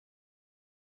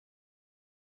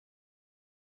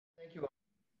Thank you all.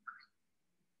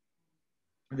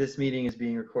 This meeting is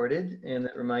being recorded, and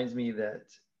that reminds me that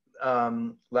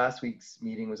last week's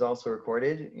meeting was also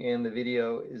recorded, and the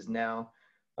video is now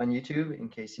on YouTube in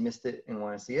case you missed it and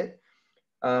want to see it.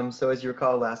 So as you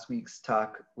recall, last week's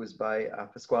talk was by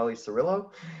Pasquale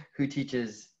Cirillo, who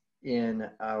teaches in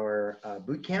our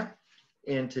boot camp.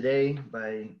 And today,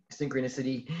 by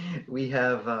synchronicity, we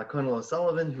have Conall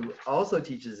O'Sullivan, who also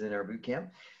teaches in our boot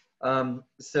camp.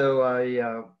 So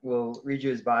I will read you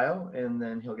his bio, and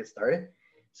then he'll get started.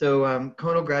 So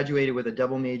Conall graduated with a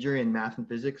double major in math and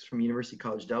physics from University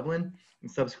College Dublin,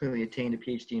 and subsequently attained a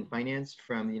PhD in finance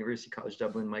from the University College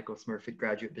Dublin Michael Smurfit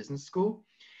Graduate Business School.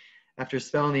 After a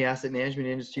spell in the asset management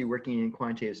industry working in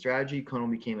quantitative strategy,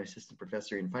 Conall became assistant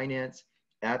professor in finance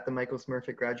at the Michael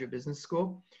Smurfit Graduate Business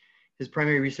School. His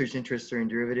primary research interests are in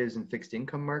derivatives and fixed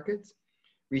income markets.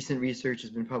 Recent research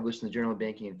has been published in the Journal of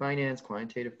Banking and Finance,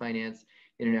 Quantitative Finance,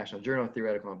 International Journal of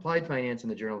Theoretical and Applied Finance,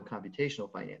 and the Journal of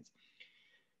Computational Finance.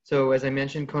 So as I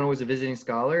mentioned, Conall was a visiting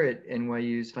scholar at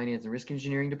NYU's Finance and Risk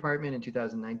Engineering Department in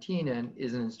 2019 and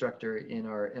is an instructor in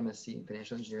our MSc in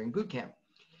Financial Engineering Bootcamp.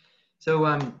 So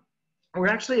we're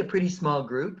actually a pretty small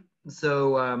group.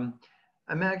 So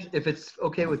if it's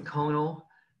okay with Conall,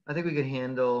 I think we could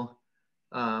handle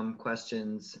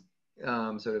questions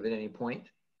sort of at any point.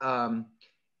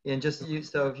 And just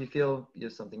so if you feel you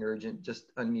have something urgent,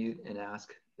 just unmute and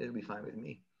ask. It'll be fine with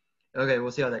me. Okay, we'll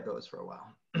see how that goes for a while.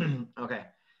 Okay.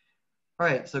 All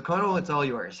right, so Conall, it's all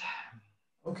yours.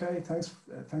 Okay, thanks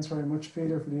very much,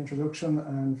 Peter, for the introduction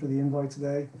and for the invite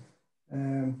today.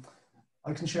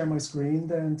 I can share my screen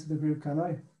then to the group, can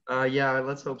I? Yeah,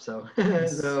 let's hope so.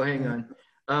 So hang on.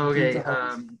 Oh, okay,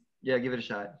 yeah, give it a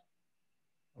shot.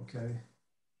 Okay,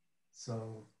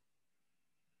 so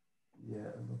yeah,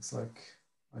 it looks like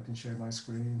I can share my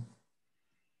screen.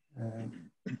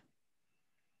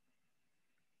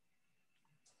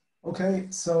 Okay,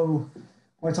 so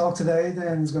my talk today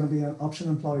then is going to be on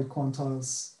option-implied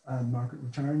quantiles and market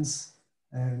returns.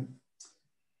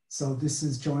 So this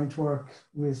is joint work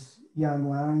with Yan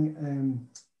Wang.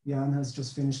 Yan has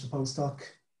just finished a postdoc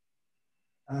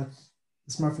at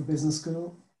the Smurfit Business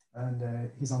School, and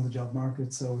he's on the job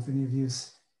market. So if any of you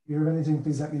hear of anything,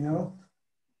 please let me know.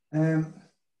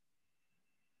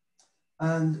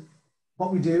 And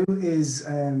what we do is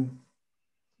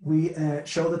we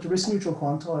show that the risk-neutral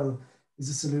quantile is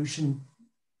a solution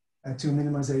to a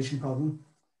minimization problem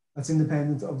that's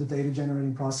independent of the data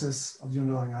generating process of the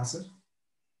underlying asset.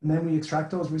 And then we extract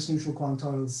those risk-neutral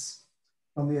quantiles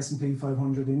from the S&P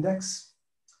 500 index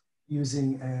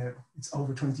using it's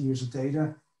over 20 years of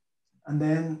data. And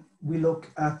then we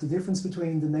look at the difference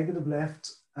between the negative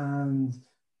left and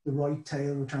the right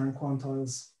tail return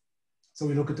quantiles. So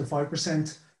we look at the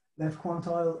 5% left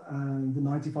quantile and the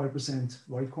 95%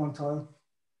 right quantile.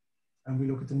 And we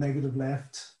look at the negative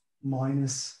left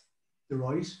minus the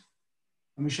right.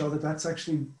 And we show that that's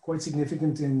actually quite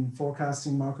significant in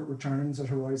forecasting market returns at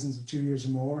horizons of 2 years or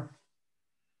more.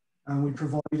 And we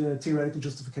provide a theoretical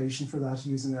justification for that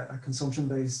using a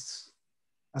consumption-based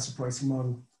asset pricing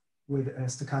model with a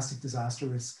stochastic disaster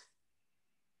risk.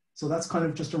 So that's kind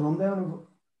of just a rundown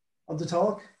of the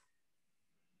talk.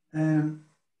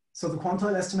 So the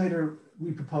quantile estimator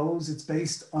we propose, it's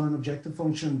based on an objective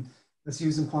function that's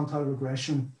used in quantile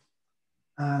regression.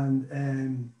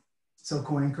 And so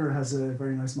Coenker has a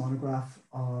very nice monograph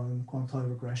on quantile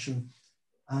regression.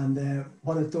 And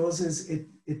what it does is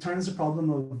it turns the problem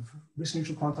of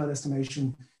risk-neutral quantile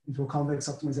estimation into a convex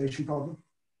optimization problem.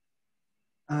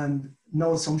 And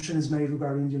no assumption is made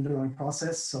regarding the underlying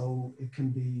process, so it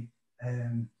can be,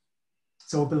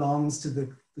 so it belongs to the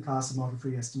class of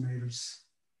model-free estimators,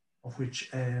 of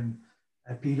which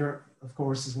Peter, of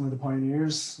course, is one of the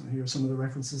pioneers. Here are some of the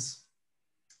references.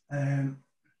 And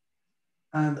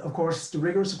of course, the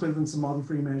rigorous equivalence of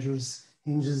model-free measures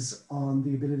hinges on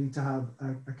the ability to have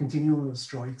a continuum of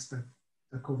strikes that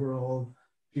cover all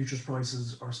futures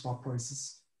prices or spot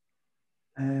prices.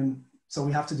 So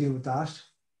we have to deal with that.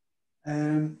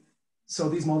 So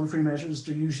these model-free measures,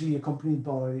 they're usually accompanied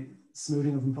by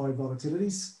smoothing of implied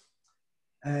volatilities.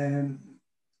 And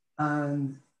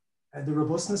the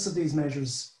robustness of these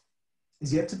measures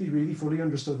is yet to be really fully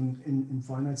understood in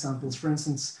finite samples. For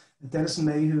instance, Dennis and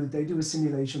Mayhew, they do a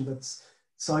simulation that's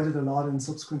cited a lot in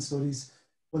subsequent studies,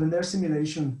 but in their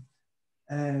simulation,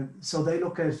 so they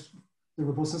look at the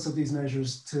robustness of these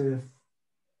measures to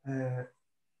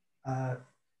a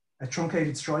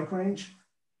truncated strike range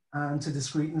and to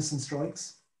discreteness in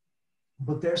strikes.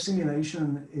 But their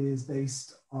simulation is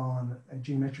based on a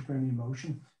geometric Riemann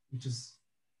motion, which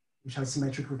has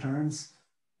symmetric returns.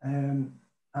 And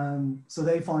so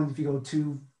they find if you go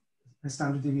too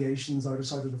standard deviations either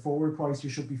side of the forward price, you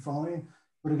should be fine.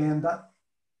 But again, that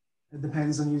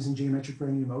depends on using geometric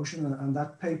linear motion, and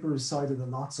that paper is cited a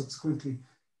lot subsequently.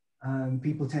 And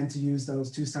people tend to use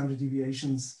those 2 standard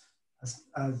deviations as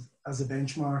a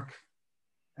benchmark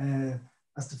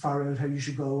as to far out how you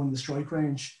should go in the strike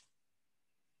range.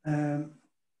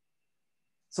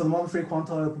 So the model-free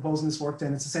quantile proposing this work,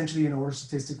 then it's essentially an order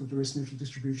statistic of the risk-neutral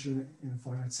distribution in a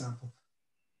finite sample.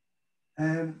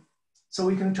 So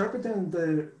we can interpret then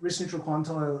the risk-neutral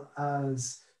quantile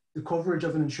as the coverage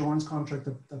of an insurance contract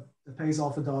that pays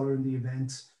off $1 in the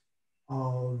event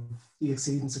of the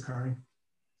exceedance occurring.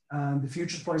 And the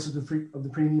futures price of the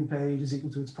premium paid is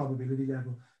equal to its probability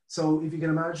level. So if you can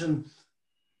imagine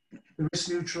the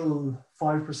risk-neutral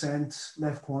 5%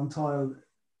 left quantile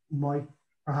might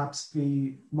perhaps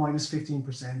be minus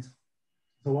 15%.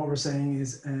 So what we're saying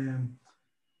is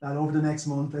that over the next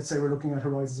month, let's say we're looking at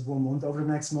horizons of 1 month, over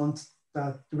the next month,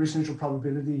 that the risk-neutral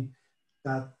probability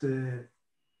that the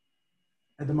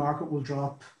market will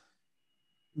drop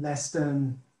less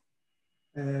than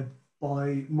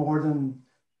by more than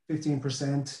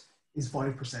 15% is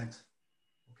 5%.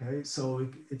 Okay, so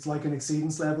it's like an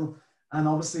exceedance level, and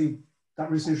obviously that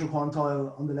risk-neutral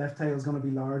quantile on the left tail is going to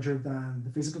be larger than the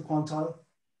physical quantile.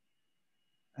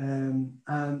 And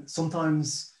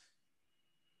sometimes,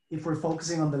 if we're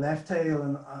focusing on the left tail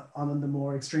and on the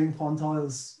more extreme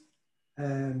quantiles,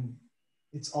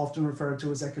 it's often referred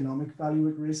to as economic value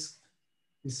at risk.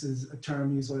 This is a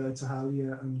term used by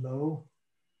Itzahalia and Lowe.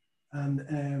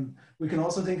 And we can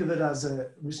also think of it as a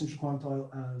risk-neutral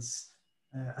quantile as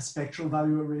a spectral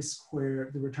value at risk, where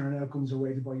the return outcomes are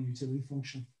weighted by a utility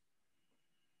function.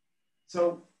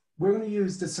 So we're going to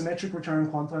use the symmetric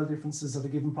return quantile differences at a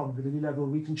given probability level.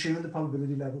 We can tune the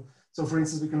probability level. So for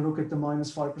instance, we can look at the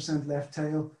minus 5% left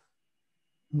tail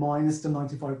minus the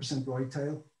 95% right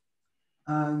tail.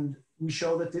 And we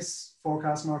show that this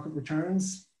forecast market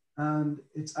returns, and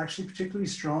it's actually particularly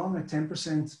strong at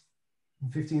 10%,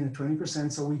 15 and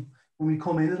 20%. So when we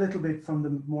come in a little bit from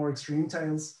the more extreme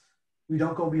tails, we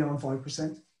don't go beyond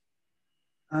 5%.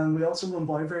 And we also run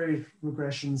bivariate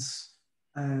regressions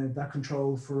that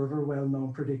control for other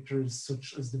well-known predictors,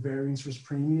 such as the variance risk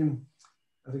premium,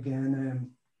 that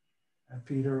again,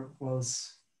 Peter wrote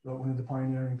one of the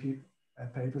pioneering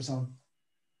papers on.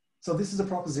 So this is a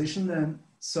proposition then.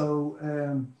 So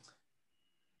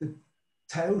the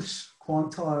tout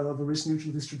quantile of a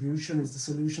risk-neutral distribution is the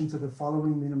solution to the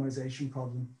following minimization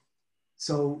problem.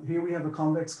 So here we have a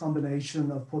convex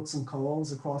combination of puts and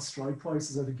calls across strike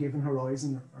prices at a given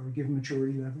horizon or a given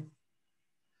maturity level.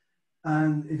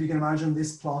 And if you can imagine,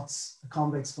 this plots a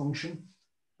convex function.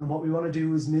 And what we want to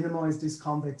do is minimize this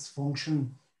convex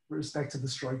function with respect to the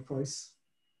strike price.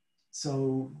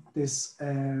 So this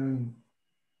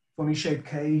funny shaped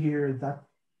K here, that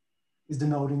is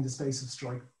denoting the space of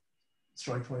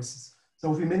strike prices.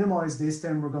 So if we minimize this,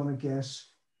 then we're going to get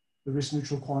the risk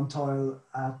neutral quantile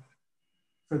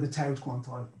for the tout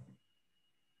quantile.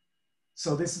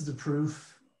 So this is the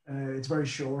proof. It's very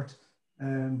short.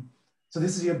 So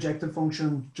this is the objective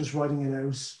function, just writing it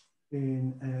out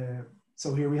in,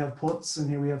 so here we have puts and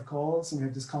here we have calls, and we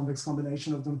have this convex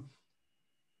combination of them.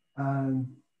 And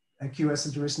QS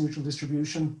is the risk neutral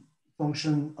distribution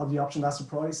function of the option asset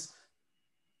price.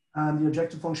 And the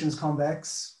objective function is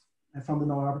convex from the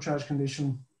no arbitrage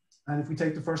condition. And if we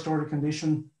take the first order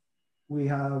condition, we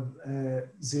have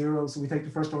 0. So we take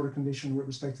the first order condition with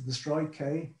respect to the strike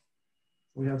K.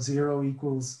 We have 0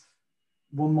 equals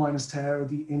 1 minus tau,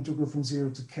 the integral from 0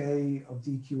 to K of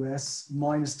dQs,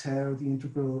 minus tau, the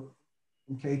integral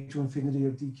from K to infinity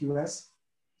of dQs.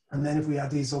 And then if we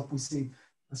add these up, we see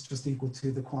that's just equal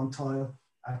to the quantile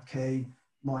at K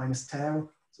minus tau.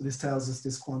 So this tells us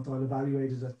this quantile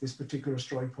evaluated at this particular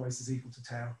strike price is equal to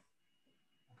tau.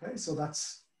 Okay, so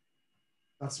that's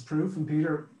the proof. And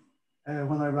Peter,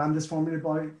 when I ran this formula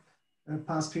by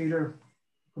past Peter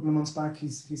a couple of months back, he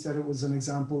said it was an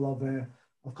example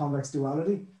of convex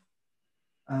duality.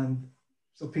 And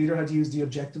so Peter had used the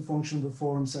objective function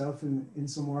before himself in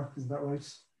some work. Is that right,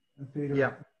 Peter?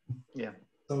 Yeah. Yeah.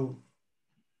 So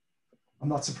I'm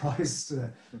not surprised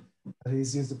that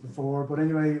he's used it before. But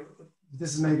anyway,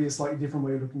 this is maybe a slightly different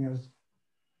way of looking at it.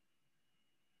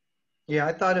 Yeah,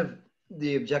 I thought of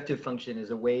the objective function as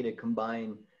a way to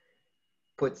combine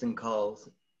puts and calls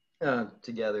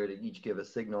together to each give a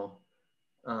signal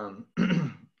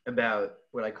about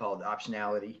what I called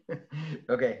optionality.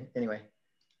 Okay, anyway.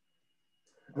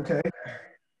 Okay,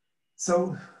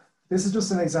 so this is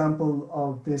just an example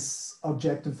of this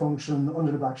objective function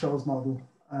under the Black-Scholes model.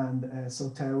 And so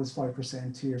tau is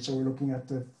 5% here. So we're looking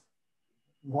at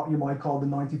what you might call the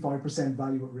 95%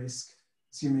 value at risk.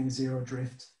 assuming a zero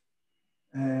drift.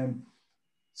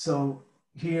 So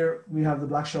here we have the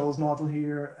Black-Scholes model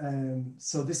here.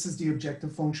 So this is the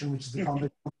objective function, which is the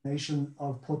combination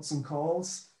of puts and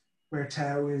calls, where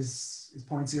tau is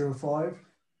 0.05.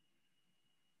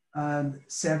 And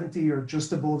 70 or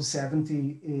just above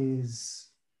 70 is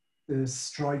the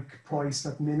strike price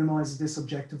that minimizes this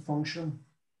objective function.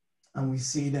 And we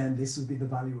see then this would be the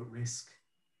value at risk,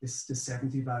 this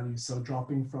 70 value. So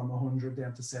dropping from 100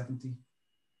 down to 70.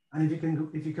 And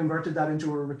if you converted that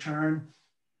into a return,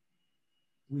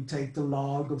 we take the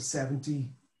log of 70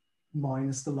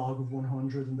 minus the log of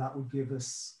 100, and that would give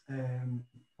us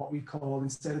what we call,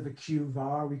 instead of a Q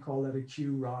var, we call that a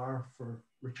Q rar for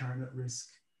return at risk.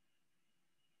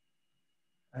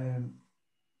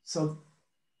 So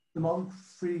the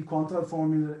model-free quantile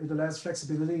formula, it allows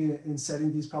flexibility in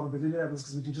setting these probability levels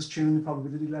because we can just tune the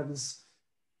probability levels.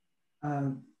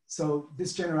 So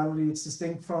this generality, it's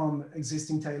distinct from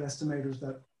existing tail estimators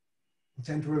that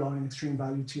tend to rely on extreme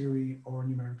value theory or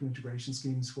numerical integration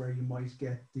schemes where you might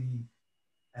get the,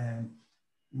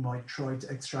 you might try to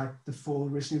extract the full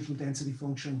risk neutral density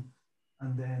function,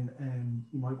 and then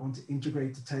you might want to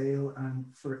integrate the tail, and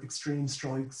for extreme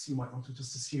strikes, you might want to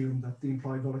just assume that the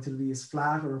implied volatility is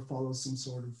flat or follows some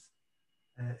sort of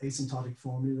asymptotic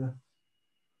formula.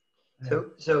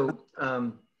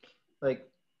 Like,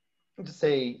 to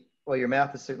say, well, your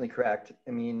math is certainly correct.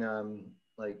 I mean,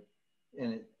 like,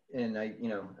 and I, you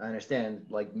know, I understand,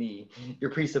 like me, you're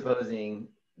presupposing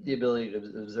the ability to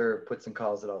observe puts and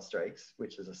calls at all strikes,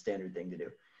 which is a standard thing to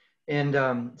do. And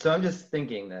so I'm just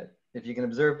thinking that if you can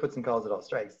observe puts and calls at all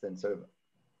strikes, then sort of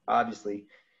obviously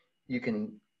you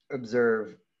can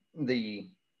observe the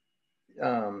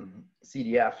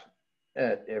CDF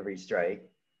at every strike.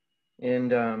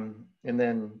 And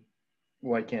then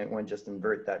why can't one just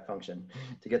invert that function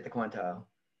to get the quantile?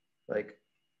 Like,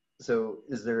 so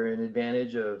is there an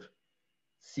advantage of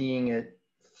seeing it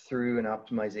through an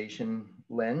optimization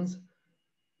lens?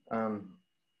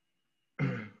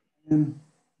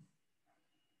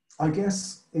 I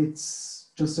guess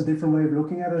it's just a different way of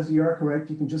looking at it. You are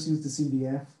correct. You can just use the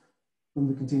CDF from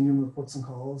the continuum of puts and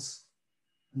calls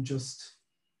and just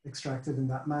extract it in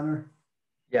that manner.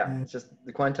 Yeah, it's just,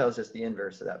 the quantile is just the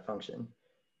inverse of that function.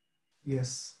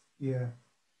 Yes, yeah.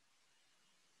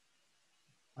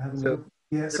 I haven't So,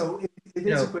 yeah, so it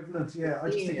is equivalent. Yeah, I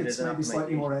just think it's maybe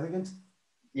slightly more elegant.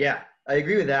 Yeah, I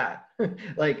agree with that.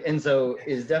 Like, and so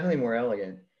it's definitely more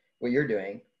elegant what you're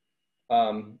doing.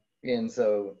 And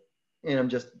so, and I'm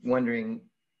just wondering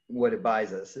what it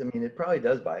buys us. I mean, it probably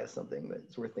does buy us something, but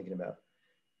it's worth thinking about.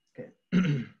 Okay.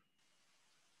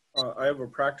 I have a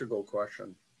practical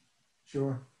question.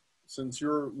 Sure. Since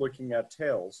you're looking at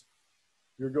tails,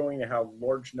 you're going to have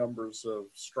large numbers of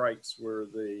strikes where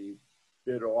the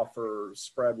bid offer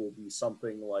spread will be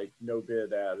something like no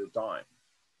bid at a dime,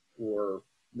 or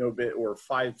no bid, or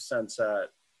 5 cents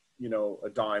at, you know, a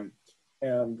dime.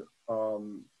 And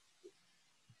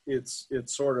it's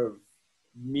sort of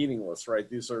meaningless, right?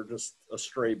 These are just a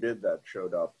stray bid that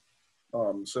showed up.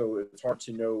 So it's hard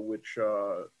to know which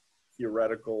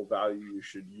theoretical value you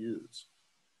should use.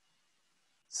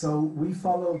 So we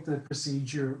followed the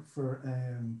procedure for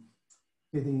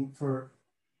bidding for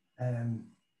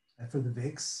the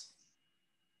VIX.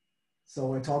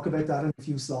 So I talk about that in a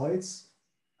few slides,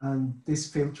 and this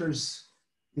filters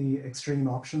the extreme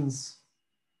options.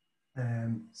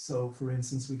 So for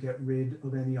instance, we get rid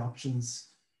of any options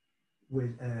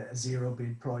with a zero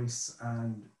bid price,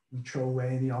 and we throw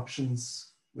away any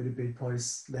options with a bid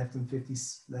price less than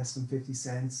 50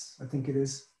 cents, I think it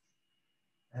is.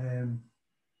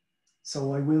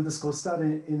 So I will discuss that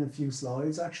in a few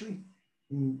slides, actually,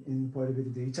 in quite a bit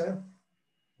of detail.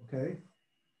 Okay.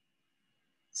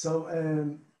 So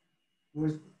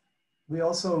we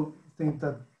also think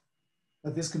that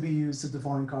this could be used to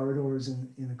define corridors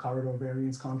in a corridor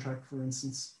variance contract, for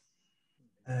instance.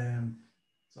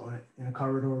 So in a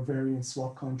corridor variance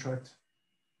swap contract,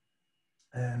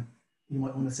 you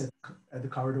might want to set the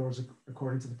corridors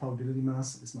according to the probability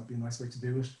mass. This might be a nice way to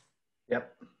do it.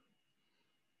 Yep.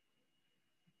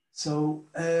 So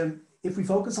if we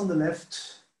focus on the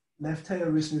left tail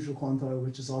risk neutral quantile,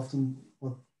 which is often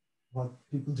what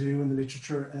people do in the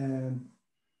literature,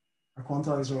 our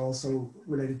quantiles are also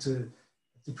related to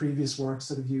the previous works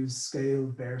that have used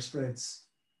scaled bear spreads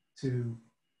to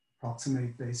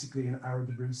approximate basically an hour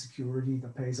de Bruce security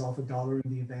that pays off $1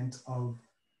 in the event of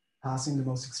passing the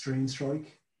most extreme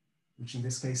strike, which in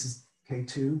this case is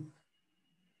K2.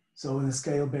 So in a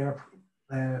scaled bear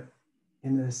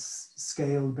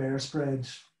spread,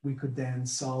 we could then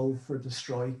solve for the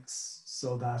strikes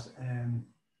so that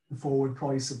the forward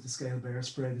price of the scale bear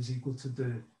spread is equal to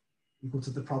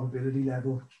the probability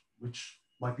level, which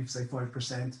might be, say,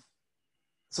 5%.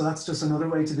 So that's just another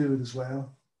way to do it as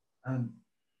well. And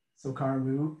so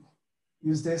Karen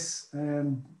used this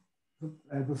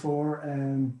before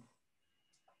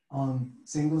on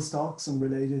single stocks and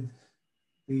related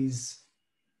these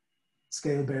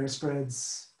scale bear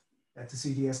spreads to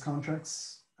CDS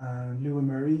contracts. Lou and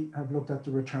Murray have looked at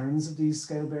the returns of these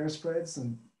scale bear spreads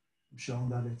and shown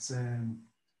that it's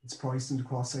priced in the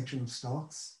cross section of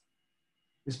stocks,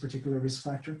 this particular risk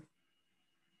factor.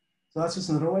 So that's just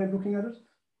another way of looking at it.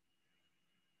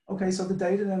 Okay, so the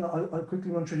data then, I'll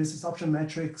quickly run through this. It's option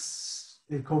metrics.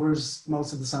 It covers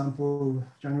most of the sample,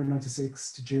 January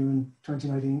 96 to June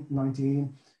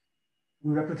 2019.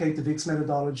 We replicate the VIX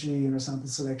methodology in our sample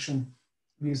selection.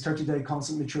 We use 30-day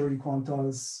constant maturity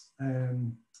quantiles.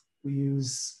 We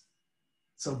use,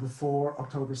 so before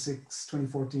October 6,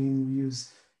 2014, we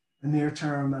use a near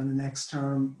term and a next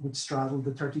term which straddle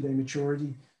the 30-day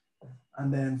maturity.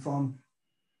 And then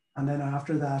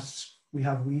after that, we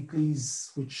have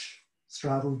weeklies which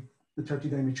straddle the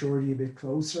 30-day maturity a bit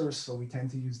closer. So we tend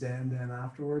to use them then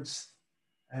afterwards.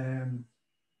 A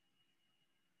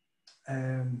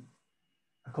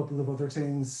couple of other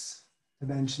things to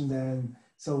mention then.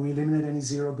 So we eliminate any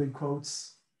zero bid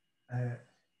quotes,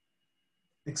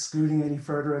 excluding any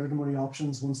further out of the money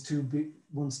options once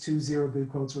two zero bid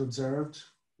quotes are observed,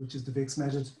 which is the VIX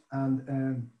method.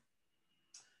 And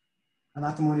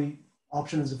at the money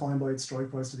option is defined by its strike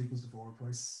price that equals the forward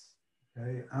price.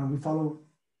 Okay, and we follow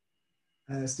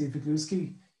Steve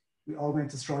Vigluski. We augment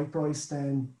the strike price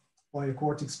then by a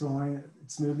quartic spline.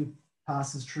 It smoothly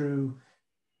passes through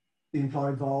the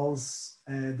implied vols,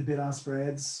 the bid-ask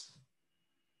spreads.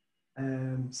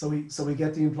 So we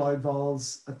get the implied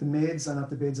vols at the mids and at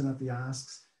the bids and at the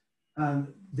asks. And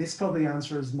this probably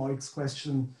answers Mike's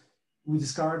question. We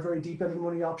discard very deep out of the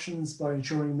money options by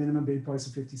ensuring minimum bid price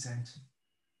of 50 cents.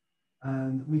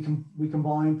 And we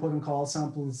combine put and call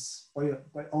samples by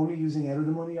only using out of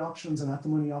the money options and at the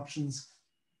money options.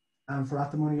 And for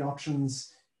at the money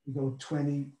options, we go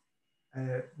 20.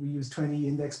 We use 20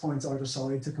 index points either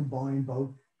side to combine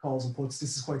both calls and puts.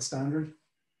 This is quite standard.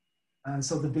 And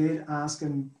so the bid, ask,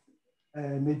 and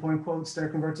midpoint quotes, they're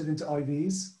converted into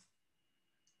IVs.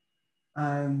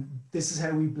 And this is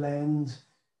how we blend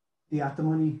the at the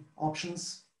money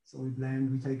options. So we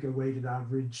take a weighted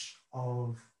average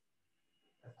of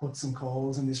puts and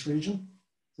calls in this region.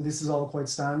 So this is all quite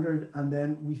standard. And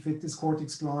then we fit this quartic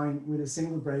spline with a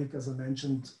single break, as I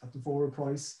mentioned, at the forward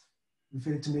price. We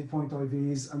fit it to midpoint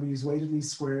IVs, and we use weighted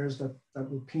least squares that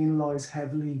will penalize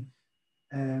heavily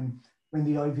when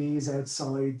the IV is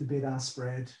outside the bid-ask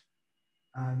spread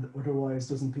and otherwise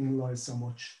doesn't penalize so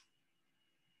much.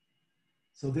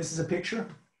 So this is a picture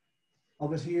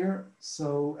of it here.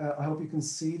 So I hope you can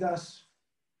see that.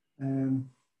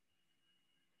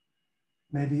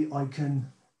 Maybe I can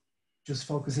just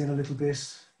focus in a little bit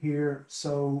here.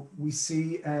 So we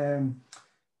see the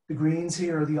greens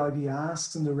here are the IV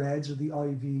asks and the reds are the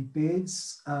IV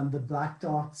bids, and the black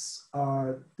dots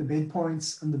are the bid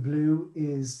points and the blue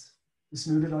is the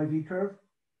smoothed IV curve.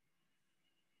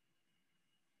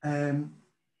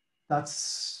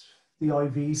 That's the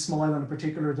IV smile on a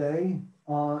particular day.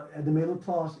 The middle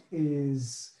plot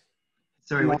is...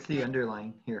 Sorry, what's the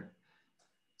underline here?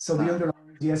 So the underline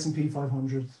is the S&P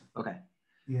 500. Okay.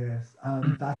 Yes,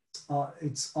 and that's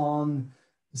it's on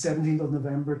the 17th of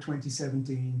November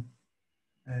 2017.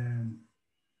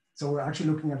 So we're actually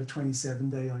looking at a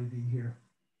 27-day IV here.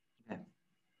 Okay.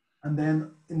 And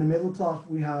then in the middle plot,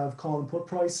 we have call and put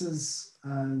prices.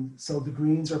 And so the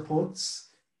greens are puts,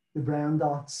 the brown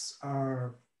dots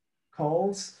are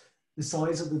calls. The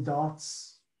size of the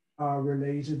dots are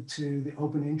related to the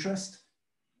open interest.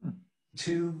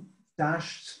 Two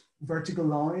dashed vertical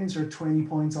lines are 20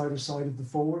 points either side of the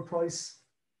forward price.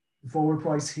 The forward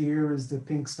price here is the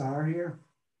pink star here.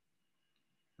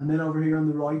 And then over here on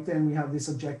the right, then we have this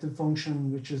objective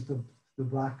function, which is the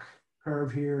black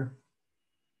curve here,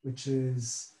 which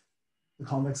is the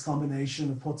convex combination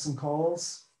of puts and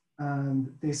calls.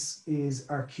 And this is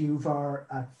our Q var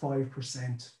at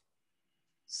 5%.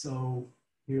 So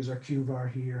here's our Q var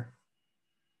here.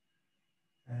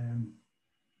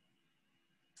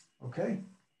 Okay.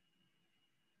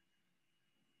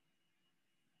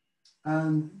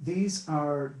 And these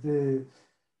are the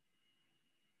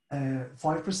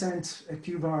 5%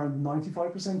 Q var and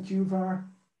 95% Q var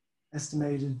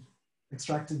estimated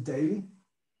extracted daily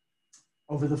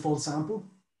over the full sample.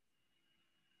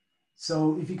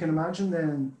 So if you can imagine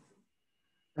then,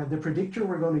 the predictor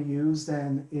we're going to use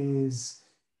then is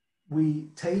we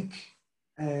take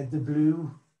the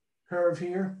blue curve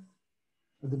here,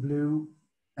 or the blue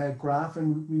graph,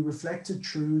 and we reflect it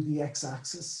through the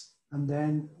x-axis, and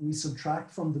then we subtract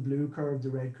from the blue curve the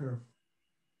red curve.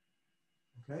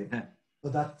 Okay, Yeah.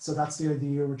 So that's the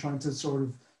idea. We're trying to sort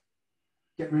of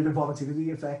get rid of volatility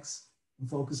effects and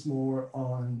focus more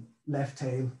on left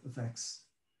tail effects.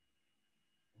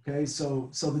 Okay, so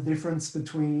the difference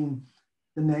between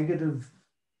the negative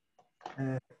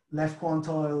left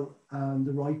quantile and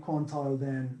the right quantile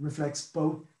then reflects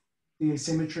both the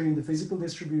asymmetry in the physical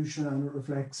distribution, and it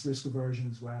reflects risk aversion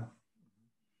as well.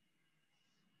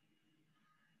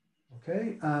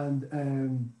 Okay,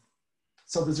 and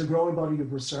so there's a growing body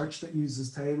of research that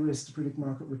uses tail risk to predict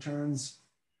market returns.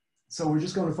 So we're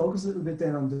just going to focus a little bit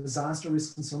then on disaster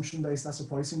risk consumption-based asset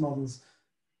pricing models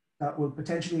that will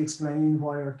potentially explain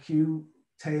why our Q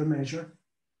tail measure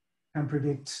can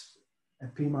predict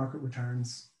P market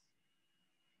returns.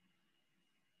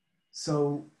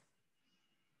 So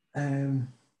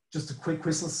just a quick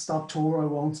whistle-stop tour. I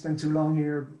won't spend too long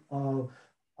here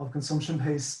of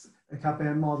consumption-based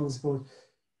CAPM models, but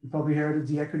you probably heard of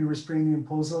the equity risk premium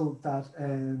puzzle, that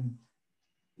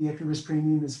the equity risk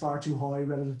premium is far too high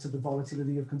relative to the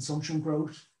volatility of consumption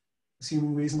growth,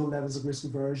 assuming reasonable levels of risk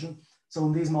aversion. So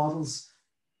in these models,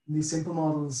 in these simple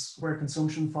models where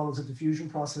consumption follows a diffusion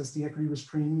process, the equity risk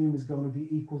premium is going to be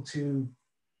equal to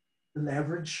the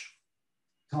leverage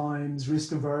times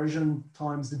risk aversion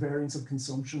times the variance of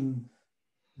consumption.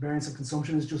 Variance of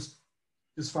consumption is just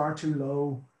far too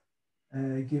low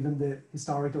given the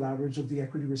historical average of the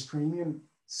equity risk premium.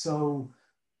 So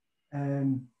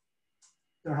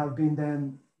there have been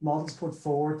then models put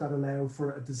forward that allow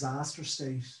for a disaster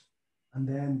state, and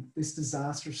then this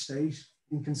disaster state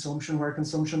in consumption, where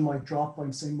consumption might drop by,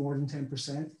 say, more than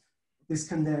 10%, this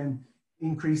can then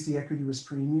increase the equity risk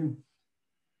premium.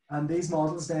 And these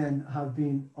models then have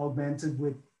been augmented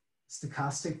with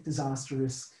stochastic disaster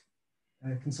risk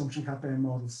consumption CAPM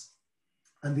models.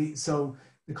 And so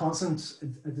the constant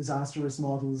disaster risk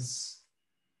models,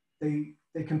 they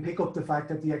can pick up the fact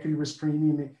that the equity risk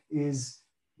premium is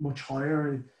much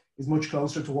higher, is much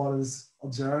closer to what is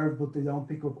observed, but they don't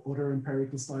pick up other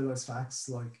empirical stylized facts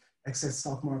like excess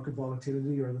stock market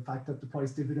volatility, or the fact that the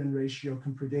price dividend ratio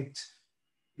can predict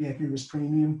the equity risk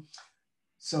premium.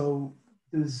 So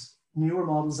there's newer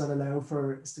models that allow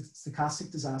for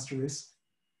stochastic disaster risk,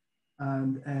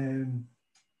 and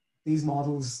these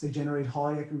models, they generate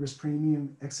high equity risk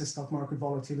premium, excess stock market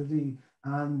volatility,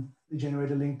 and they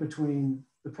generate a link between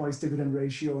the price dividend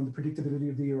ratio and the predictability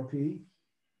of the ERP.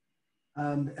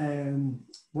 And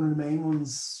one of the main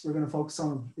ones we're going to focus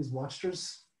on is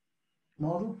Watchter's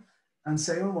model. And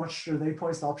Sale and Watchter, they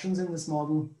priced options in this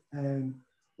model, and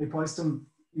they priced them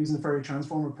using the Fourier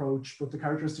transform approach, but the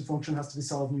characteristic function has to be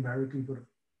solved numerically, but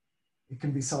it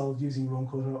can be solved using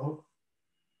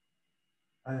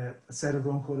a set of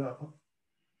Runcutt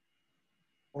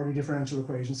orderly differential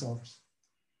equation solvers.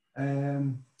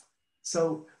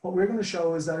 So what we're going to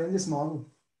show is that in this model,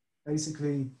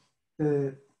 basically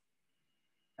the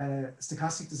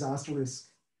stochastic disaster risk,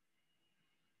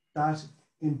 that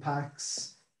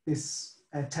impacts this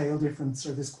tail difference,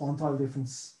 or this quantile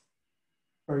difference,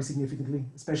 very significantly,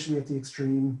 especially at the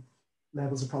extreme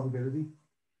levels of probability.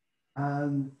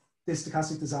 And this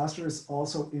stochastic disaster risk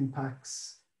also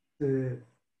impacts the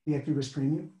equity risk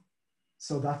premium.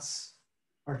 So that's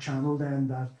our channel then,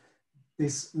 that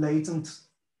this latent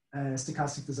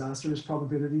stochastic disaster risk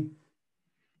probability,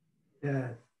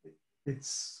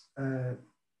 its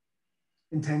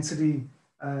intensity,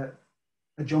 a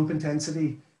jump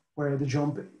intensity where the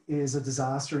jump is a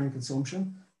disaster in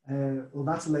consumption. Well,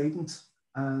 that's latent,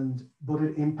 but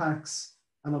it impacts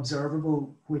an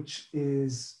observable, which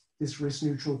is this risk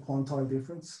neutral quantile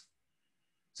difference.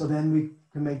 So then we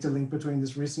can make the link between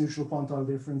this risk neutral quantile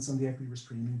difference and the equity risk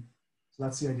premium. So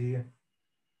that's the idea.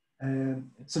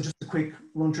 So just a quick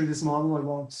run through this model. I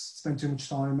won't spend too much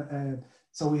time.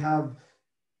 So we have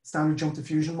standard jump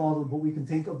diffusion model, but we can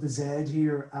think of the Z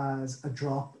here as a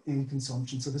drop in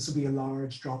consumption. So this will be a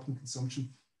large drop in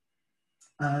consumption.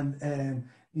 And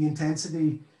the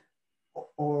intensity,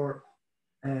 or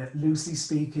loosely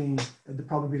speaking, the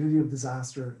probability of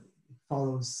disaster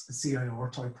follows a CIR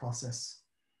type process.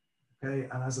 Okay,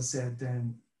 and as I said,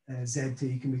 then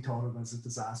ZT can be thought of as a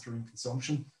disaster in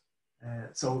consumption.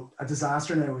 So a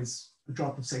disaster now is a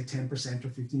drop of, say, 10% or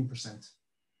 15%.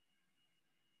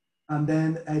 And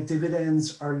then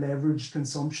dividends are leveraged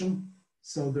consumption.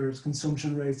 So there's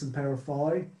consumption raised to the power of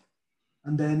phi.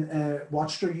 And then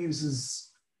Watchter uses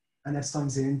an S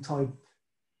times N type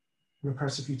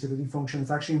recursive utility function. It's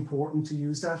actually important to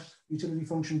use that utility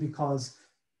function because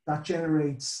that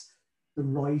generates the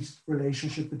right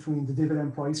relationship between the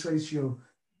dividend price ratio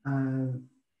and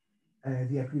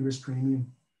the equity risk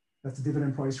premium. That the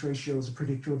dividend price ratio is a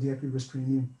predictor of the equity risk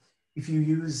premium. If you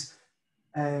use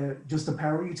just a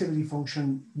power utility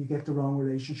function, you get the wrong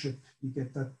relationship. You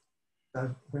get that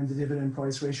when the dividend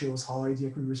price ratio is high, the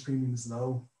equity risk premium is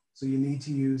low. So you need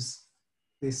to use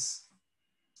this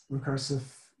recursive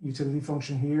utility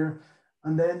function here.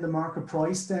 And then the market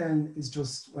price then is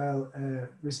just, well,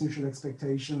 risk neutral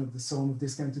expectation of the sum of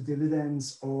discounted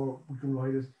dividends, or we can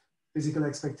write it physical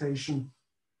expectation,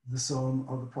 the sum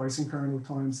of the pricing kernel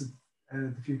times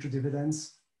the future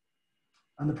dividends.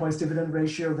 And the price dividend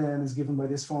ratio then is given by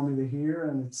this formula here,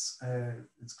 and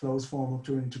it's closed form up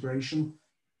to an integration.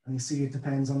 And you see it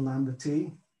depends on lambda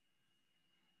t.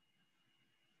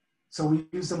 So we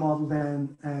use the model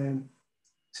then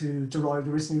to derive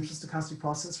the risk neutral stochastic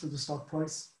process for the stock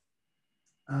price.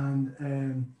 And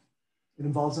it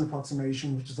involves an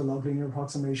approximation, which is a log linear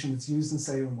approximation that's used in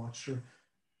Sale and Watcher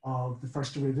of the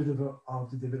first derivative of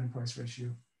the dividend price ratio.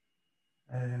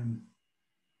 And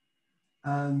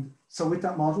so with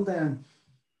that model then,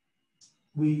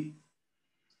 we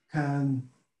can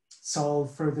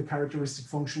solve for the characteristic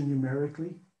function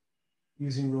numerically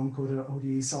using Runcutter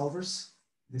ODE solvers.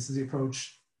 This is the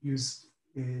approach used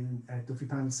in Duffy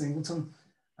Panel Singleton.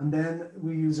 And then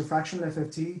we use a fractional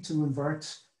FFT to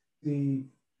invert the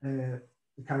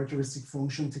characteristic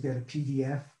function to get a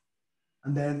PDF.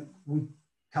 And then we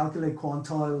calculate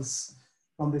quantiles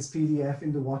from this PDF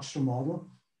in the Watcher model.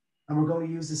 And we're going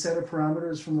to use the set of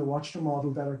parameters from the Watcher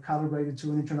model that are calibrated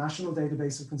to an international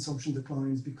database of consumption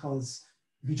declines, because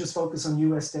if you just focus on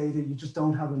US data, you just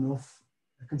don't have enough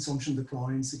consumption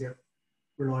declines to get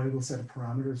reliable set of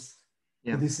parameters.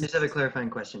 Yeah, I just have a clarifying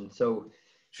question. So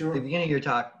sure. At the beginning of your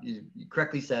talk, you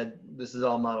correctly said this is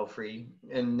all model free,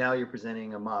 and now you're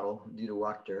presenting a model due to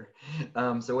Wachter.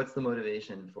 So what's the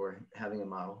motivation for having a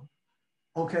model?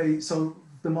 Okay, so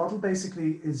the model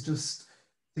basically is just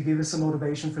to give us a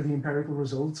motivation for the empirical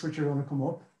results, which are going to come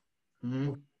up.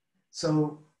 Mm-hmm.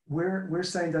 So we're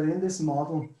saying that in this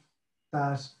model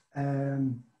that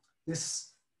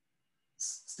this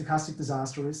stochastic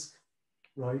disaster risk,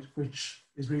 right, which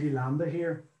is really lambda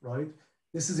here, right?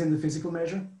 This is in the physical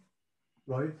measure,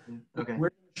 right? Okay. We're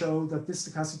going to show that this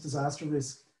stochastic disaster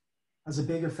risk has a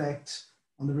big effect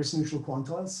on the risk neutral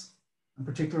quantiles, in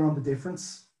particular on the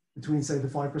difference between, say, the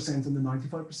 5% and the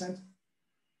 95%.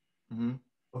 Mm-hmm.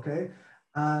 Okay.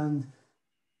 And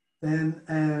then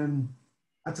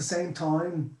at the same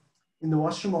time, in the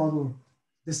Watcher model,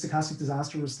 this stochastic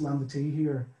disaster risk lambda t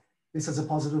here, this has a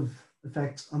positive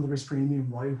effect on the risk premium,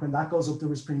 right? When that goes up, the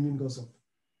risk premium goes up.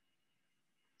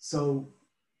 So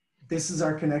this is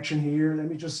our connection here. Let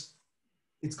me just,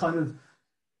 it's kind of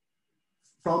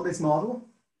from this model,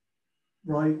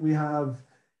 right? We have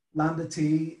lambda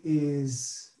t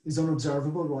is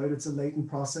unobservable, right? It's a latent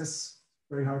process,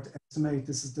 very hard to estimate.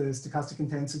 This is the stochastic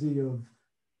intensity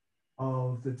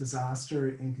of the disaster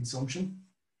in consumption.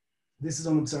 This is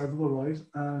unobservable, right?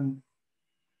 And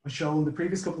I show in the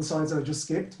previous couple of slides that I just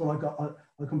skipped, but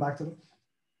I'll come back to them,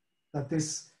 that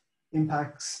this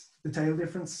impacts the tail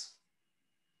difference,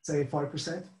 say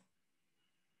 5%,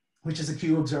 which is a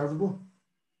Q observable,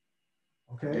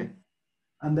 okay?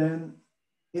 And then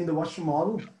in the Watcher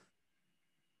model,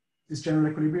 this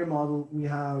general equilibrium model, we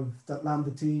have that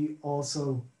lambda t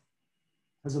also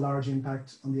has a large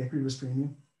impact on the equity risk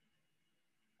premium,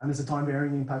 and it's a time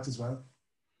varying impact as well.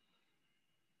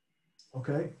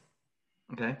 Okay.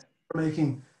 Okay. We're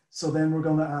making, so then we're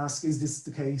going to ask, is this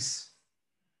the case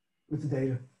with the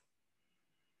data?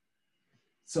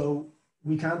 So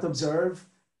we can't observe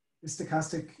the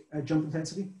stochastic jump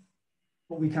intensity,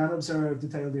 but we can observe the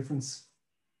tail difference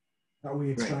that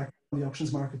we extract from the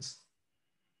options markets.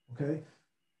 Okay.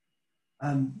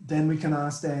 And then we can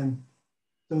ask then,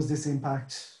 does this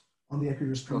impact on the equity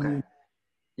risk premium? Okay.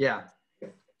 Yeah.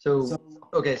 So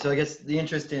okay, so I guess the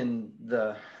interest in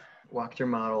the Wachter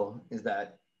model is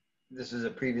that this is a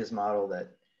previous model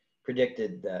that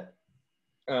predicted that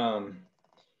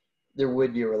there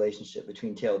would be a relationship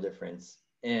between tail difference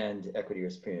and equity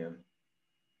risk premium,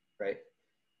 right?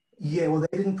 Yeah, well,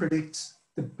 they didn't predict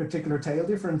the particular tail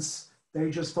difference. They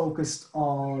just focused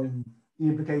on the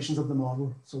implications of the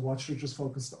model. So Watcher just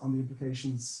focused on the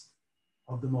implications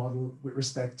of the model with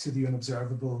respect to the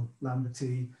unobservable lambda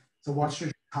t. So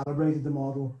Watcher calibrated the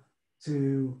model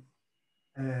to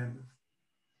it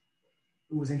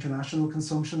was international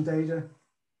consumption data,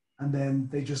 and then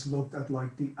they just looked at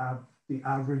like the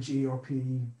average ERP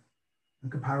and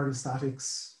comparative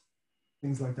statics,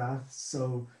 things like that.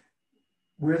 So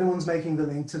we're the ones making the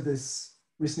link to this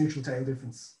risk neutral tail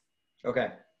difference.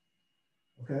 Okay.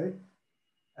 Okay.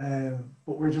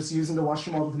 But we're just using the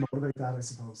watcher model to motivate that, I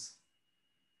suppose.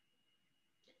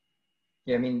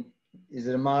 Yeah, I mean, is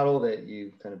it a model that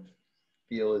you kind of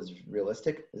feel is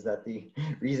realistic? Is that the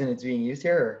reason it's being used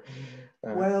here?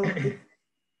 Or, Well,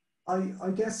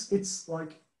 I guess it's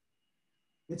like,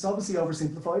 it's obviously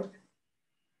oversimplified,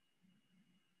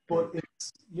 but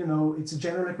it's, you know, it's a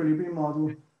general equilibrium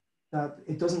model that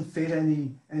it doesn't fit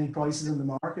any prices in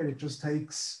the market. It just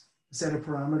takes a set of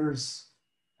parameters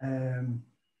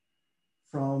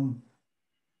from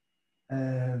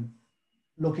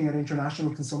looking at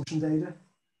international consumption data.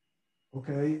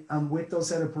 Okay, and with those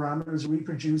set of parameters,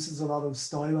 reproduces a lot of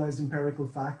stylized empirical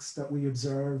facts that we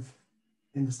observe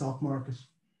in the stock market.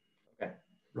 okay,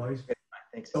 Right. okay,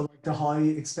 thanks. So like the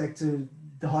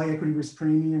high equity risk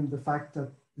premium, the fact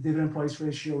that the dividend price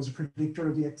ratio is a predictor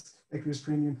of the equity risk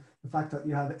premium, the fact that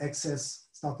you have excess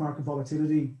stock market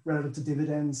volatility relative to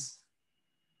dividends,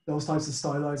 those types of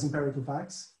stylized empirical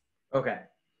facts. Okay.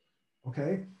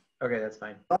 Okay. Okay, that's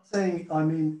fine. I'm not saying, I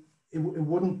mean, it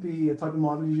wouldn't be a type of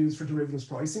model you use for derivatives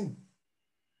pricing.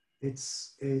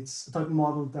 It's a type of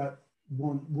model that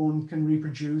one can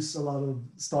reproduce a lot of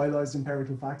stylized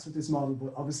empirical facts with this model,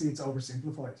 but obviously it's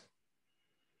oversimplified.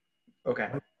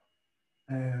 Okay.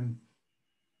 Right?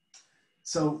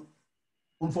 So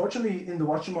unfortunately, in the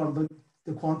watching model,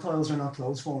 the quantiles are not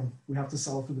closed form. We have to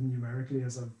solve for them numerically,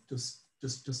 as I've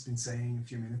just been saying a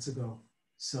few minutes ago.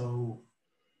 So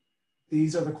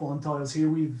these are the quantiles. Here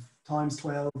we've times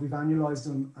 12, we've annualized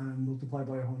them and multiplied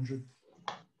by 100.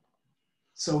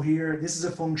 So here, this is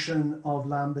a function of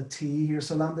lambda t here.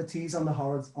 So lambda t is on the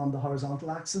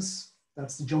horizontal axis.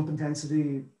 That's the jump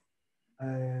intensity,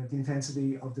 the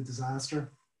intensity of the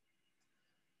disaster.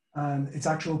 And it's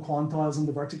actual quantiles on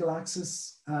the vertical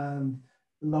axis. And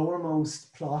the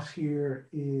lowermost plot here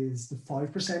is the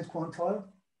 5% quantile.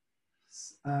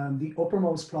 And the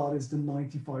uppermost plot is the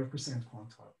 95%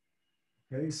 quantile.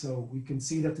 Okay, so we can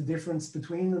see that the difference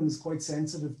between them is quite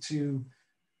sensitive to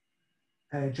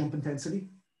jump intensity.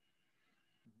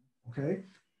 Okay,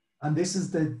 and this is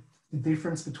the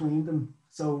difference between them.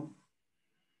 So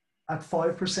at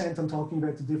 5%, I'm talking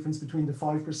about the difference between the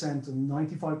 5% and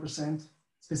 95%,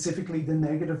 specifically the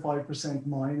negative 5%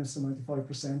 minus the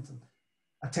 95%.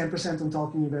 At 10%, I'm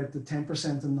talking about the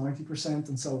 10% and 90%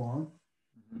 and so on.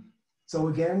 Mm-hmm. So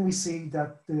again, we see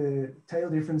that the tail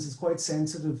difference is quite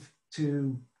sensitive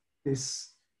to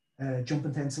this jump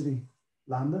intensity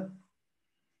lambda.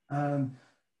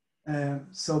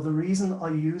 So the reason I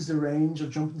use the range of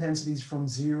jump intensities from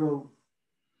 0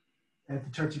 to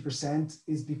 30%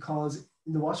 is because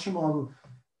in the watcher model,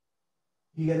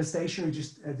 you get a stationary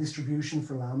distribution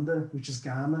for lambda, which is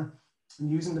gamma, and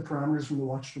using the parameters from the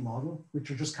watcher model, which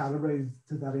are just calibrated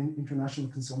to that international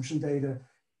consumption data,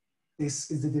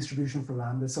 this is the distribution for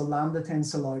lambda. So lambda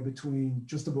tends to lie between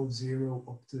just above 0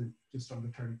 up to just under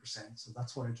 30%. So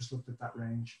that's why I just looked at that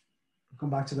range. I'll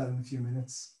come back to that in a few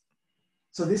minutes.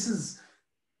 So this is,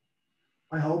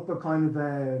 I hope, a kind of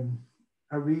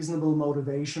a reasonable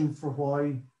motivation for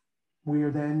why we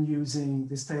are then using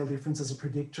this tail difference as a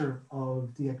predictor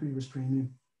of the equity risk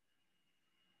premium.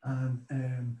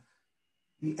 And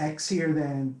the X here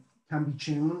then can be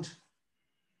tuned.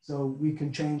 So we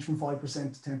can change from 5%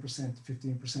 to 10% to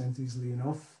 15% easily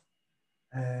enough.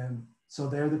 So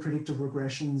they're the predictive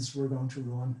regressions we're going to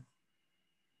run.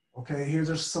 Okay,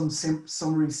 here's some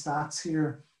summary stats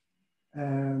here.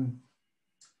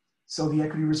 So the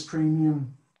equity risk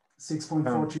premium,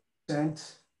 6.42%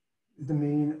 is the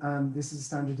mean, and this is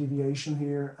standard deviation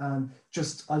here. And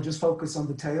I'll just focus on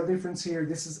the tail difference here.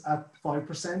 This is at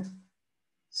 5%.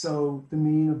 So the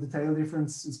mean of the tail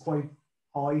difference is quite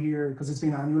high here because it's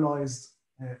been annualized.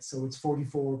 So it's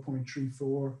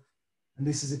 44.34, and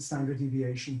this is its standard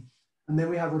deviation. And then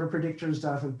we have other predictors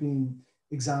that have been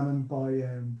examined by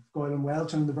Goyle and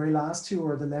Welch, and the very last two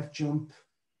are the left jump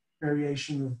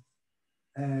variation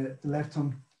of the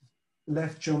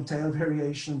left jump tail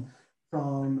variation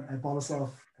from Boleslav,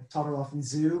 Todorov, and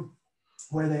Zhu,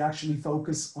 where they actually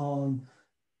focus on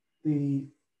the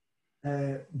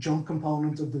jump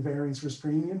component of the variance risk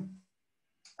premium.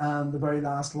 And the very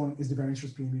last one is the variance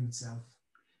risk premium itself.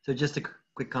 So just a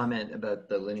quick comment about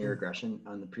the linear regression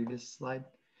on the previous slide.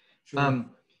 Sure.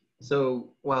 So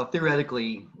while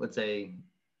theoretically, let's say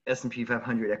S&P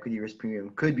 500 equity risk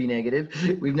premium could be negative,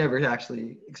 we've never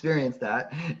actually experienced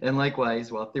that. And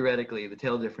likewise, while theoretically the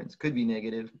tail difference could be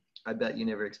negative, I bet you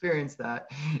never experienced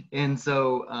that. And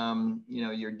so, you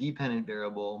know, your dependent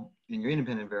variable and your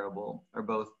independent variable are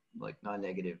both like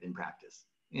non-negative in practice.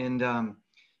 And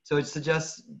so it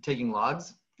suggests taking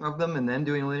logs of them and then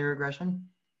doing a linear regression.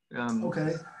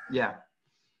 Okay. Yeah.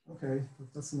 Okay,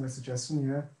 that's a nice suggestion,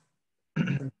 yeah.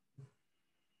 That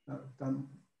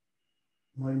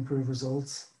might improve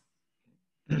results.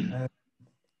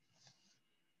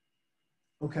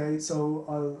 Okay,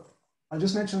 so I'll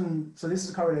just mention, so this is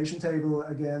a correlation table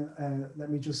again. Let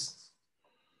me just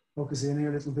focus in here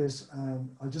a little bit.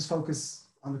 I'll just focus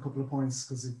on a couple of points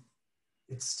because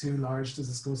it's too large to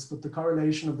discuss, but the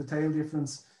correlation of the tail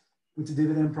difference with the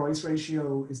dividend price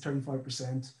ratio is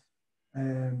 35%.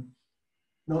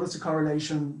 Notice the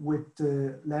correlation with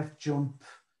the left jump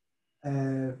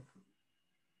tail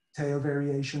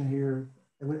variation here.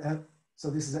 So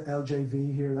this is an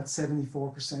LJV here, that's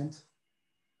 74%.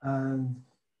 And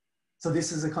so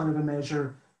this is a kind of a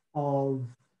measure of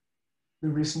the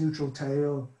risk neutral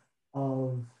tail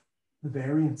of the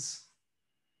variance,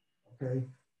 okay?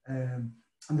 And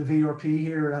the VRP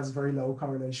here has very low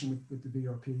correlation with the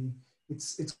VRP.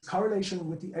 Its correlation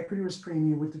with the equity risk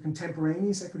premium, with the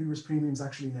contemporaneous equity risk premium, is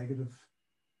actually negative,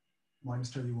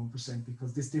 minus 31%,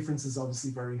 because this difference is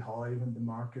obviously very high when the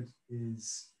market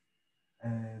is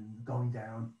going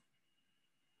down.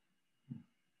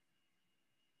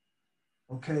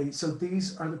 Okay, so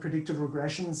these are the predictive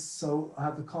regressions. So I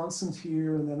have the constant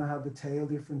here, and then I have the tail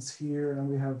difference here, and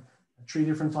we have 3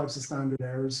 different types of standard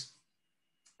errors.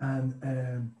 And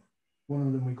one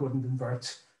of them we couldn't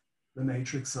invert the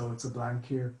matrix, so it's a blank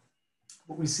here.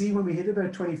 But we see when we hit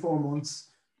about 24 months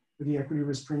for the equity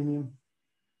risk premium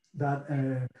that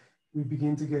we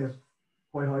begin to get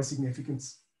quite high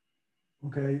significance.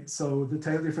 Okay, so the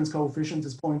tail difference coefficient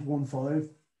is 0.15,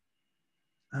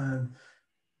 and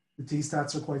the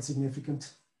t-stats are quite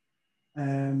significant.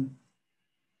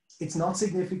 It's not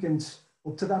significant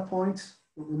up to that point,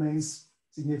 but remains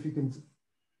significant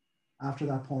after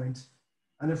that point.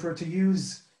 And if we're to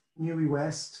use Newey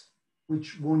West,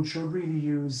 which one should really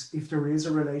use if there is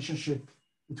a relationship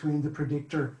between the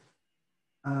predictor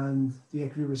and the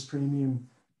equity risk premium,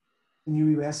 the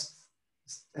Newey West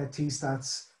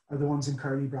t-stats are the ones in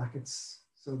curly brackets.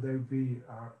 So they would be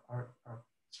our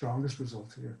strongest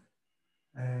result here.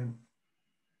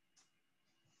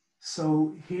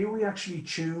 So here we actually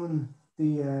tune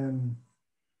the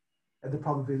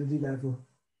probability level.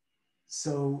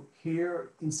 So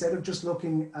here, instead of just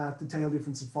looking at the tail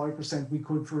difference of 5%, we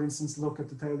could, for instance, look at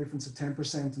the tail difference of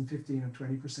 10% and 15 and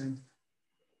 20%.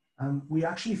 We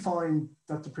actually find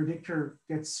that the predictor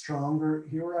gets stronger.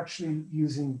 Here we're actually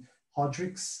using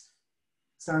Hodrick's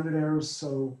standard errors,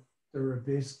 so they're a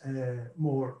bit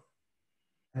more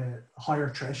higher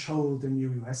threshold than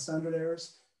Newey West standard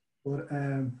errors. But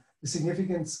the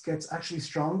significance gets actually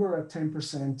stronger at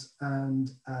 10%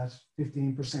 and at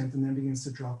 15%, and then begins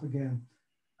to drop again.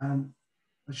 And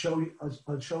I'll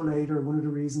show later, one of the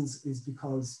reasons is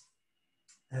because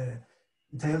the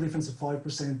tail difference of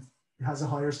 5%, it has a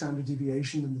higher standard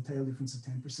deviation than the tail difference of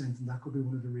 10%, and that could be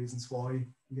one of the reasons why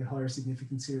you get higher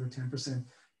significance here at 10%.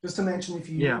 Just to mention, if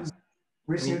you use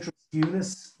risk neutral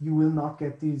skewness, you will not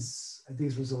get these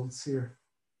results here.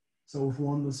 So if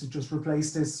one was to just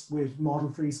replace this with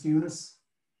model-free skewness,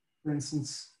 for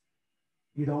instance,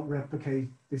 you don't replicate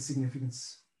this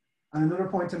significance. And another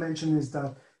point to mention is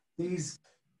that these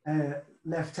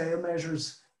left tail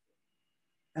measures,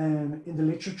 in the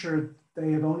literature,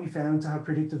 they have only found to have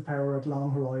predictive power at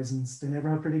long horizons. They never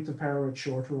have predictive power at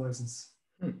short horizons.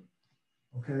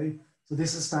 Okay, so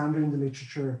this is standard in the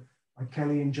literature. Like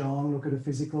Kelly and John look at a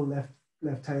physical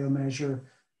left tail measure,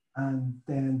 and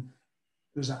then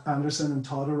there's Anderson and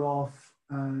Todorov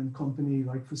and company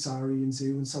like Fusari and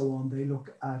Zhu and so on. They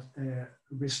look at a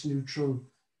risk neutral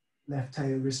left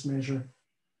tail risk measure,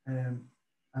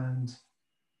 and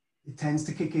it tends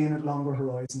to kick in at longer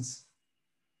horizons.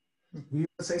 Will you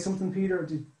say something, Peter?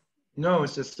 No,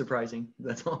 it's just surprising.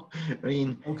 That's all. I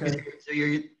mean, okay. So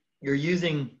you're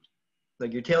using,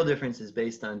 like, your tail difference is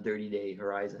based on 30-day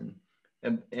horizon,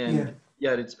 and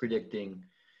yet it's predicting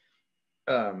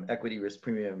equity risk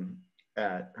premium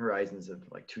at horizons of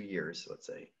like 2 years, let's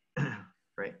say,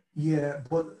 right? Yeah,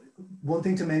 but one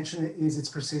thing to mention is its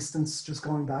persistence. Just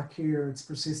going back here, its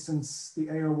persistence, the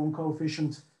AR1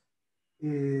 coefficient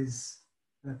is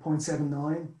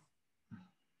 0.79.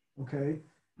 Okay,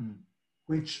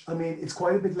 which, I mean, it's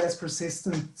quite a bit less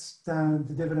persistent than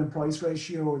the dividend price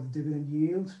ratio or the dividend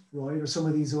yield, right? Or some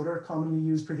of these other commonly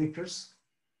used predictors.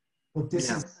 But this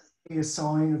is a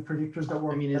sign of predictors that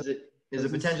work. I mean, is a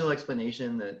potential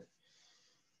explanation that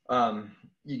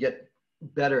you get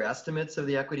better estimates of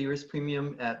the equity risk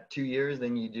premium at 2 years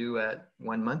than you do at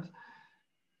 1 month?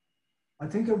 I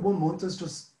think at 1 month is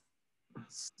just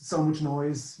so much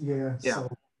noise. Yeah.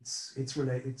 So it's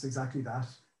related. It's exactly that.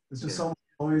 There's just so much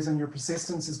noise, and your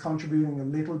persistence is contributing a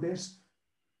little bit.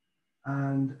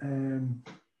 And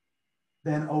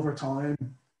then over time,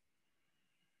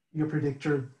 your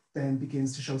predictor then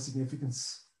begins to show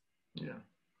significance. Yeah.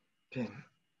 Okay.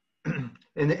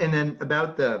 And then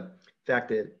about the fact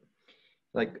that,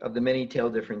 like, of the many tail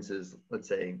differences, let's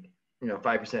say,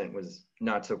 5% was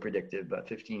not so predictive, but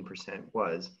 15%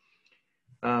 was.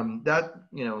 That,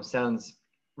 sounds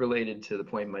related to the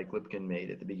point Mike Lipkin made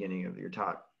at the beginning of your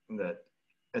talk, that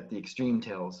at the extreme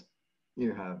tails,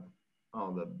 you have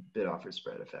all the bid offer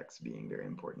spread effects being very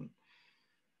important.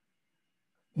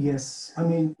 Yes, I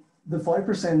mean, the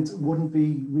 5% wouldn't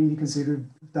be really considered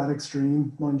that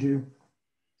extreme, mind you.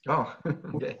 Oh,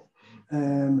 okay.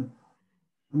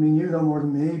 I mean, you know more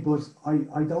than me, but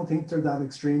I don't think they're that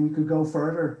extreme. We could go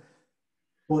further,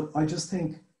 but I just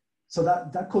think, so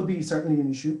that could be certainly an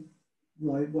issue,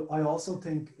 right? But I also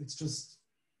think it's just,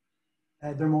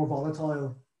 they're more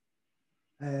volatile.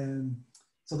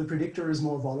 So the predictor is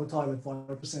more volatile at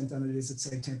 5% than it is at,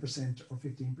 say, 10% or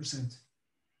 15%.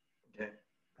 Okay.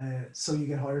 So you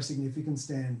get higher significance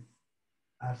then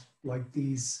at like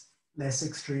these less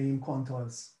extreme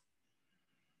quantiles.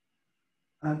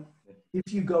 And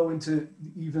if you go into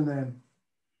even,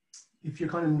 if you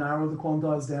kind of narrow the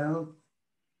quantiles down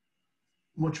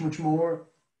much more,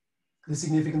 the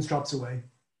significance drops away.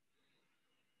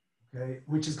 Okay,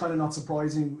 which is kind of not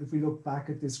surprising if we look back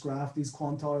at this graph. These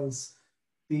quantiles,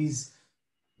 these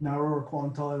narrower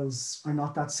quantiles are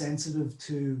not that sensitive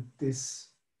to this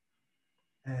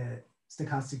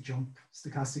stochastic jump,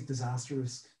 stochastic disaster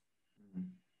risk.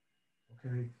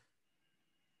 Okay,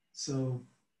 so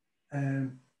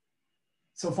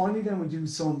so finally then we do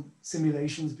some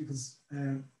simulations because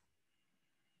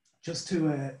just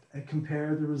to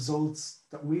compare the results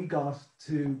that we got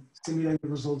to simulate the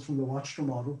results from the Watcher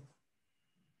model.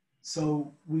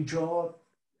 So we draw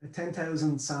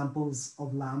 10,000 samples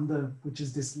of lambda, which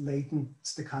is this latent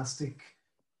stochastic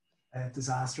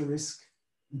disaster risk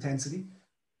intensity.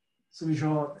 So we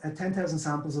draw 10,000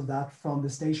 samples of that from the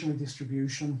stationary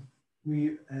distribution,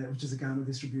 which is a gamma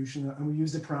distribution, and we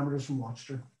use the parameters from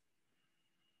Watcher.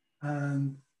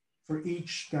 And for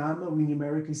each gamma, we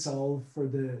numerically solve for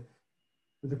the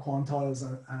quantiles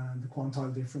and the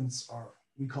quantile difference, or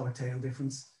we call it tail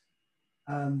difference.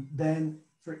 And then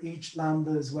for each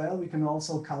lambda as well, we can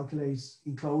also calculate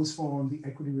in closed form the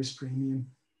equity risk premium.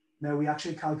 Now we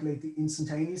actually calculate the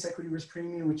instantaneous equity risk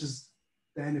premium, which is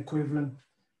then equivalent.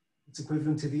 It's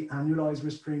equivalent to the annualized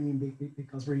risk premium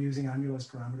because we're using annualized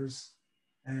parameters.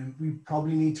 And we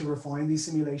probably need to refine these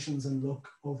simulations and look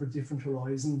over different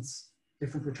horizons,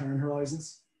 different return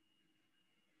horizons.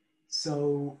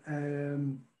 So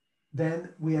then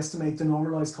we estimate the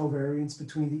normalized covariance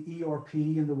between the ERP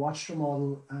in the Watcher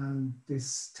model and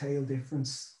this tail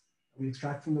difference we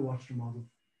extract from the Watcher model.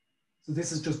 So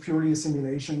this is just purely a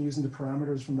simulation using the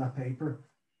parameters from that paper.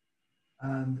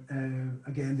 And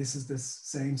again, this is this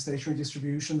same stationary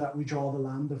distribution that we draw the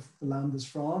lambdas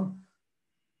from.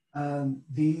 And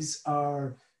these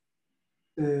are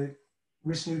the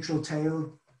risk neutral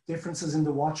tail differences in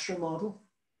the Watcher model.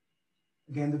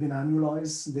 Again, they've been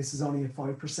annualized. This is only at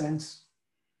 5%.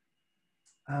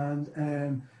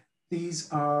 And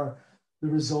these are the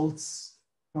results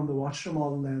from the Watcher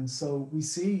model then. So we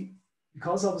see,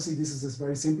 because obviously this is this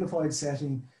very simplified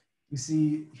setting, we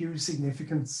see huge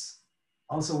significance.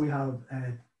 Also, we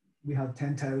have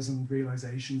 10,000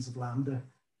 realizations of lambda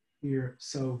here.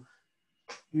 So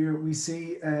here we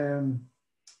see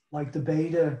like the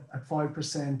beta at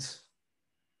 5%.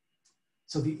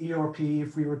 So the ERP,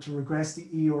 if we were to regress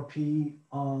the ERP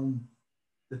on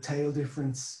the tail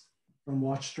difference from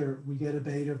Watcher, we get a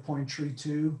beta of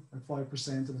 0.32 at 5%,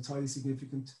 and it's highly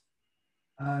significant.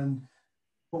 And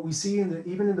what we see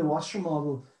even in the Watcher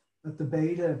model, that the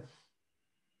beta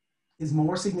is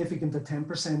more significant at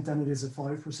 10% than it is at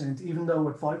 5%, even though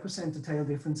at 5% the tail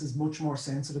difference is much more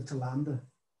sensitive to lambda.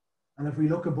 And if we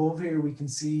look above here, we can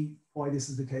see why this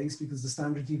is the case, because the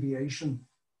standard deviation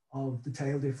of the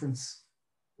tail difference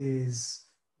is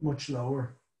much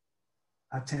lower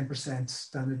at 10%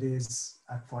 than it is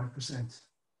at 5%.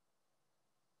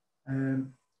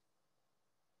 And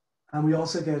we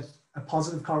also get a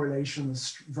positive correlation, a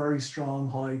very strong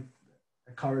high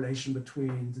correlation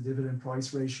between the dividend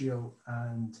price ratio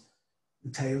and the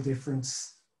tail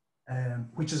difference,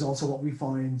 which is also what we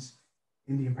find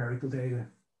in the empirical data.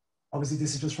 Obviously,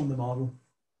 this is just from the model.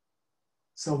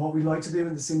 So what we like to do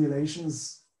in the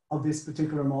simulations of this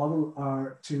particular model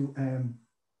are to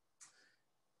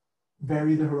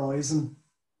vary the horizon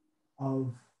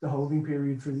of the holding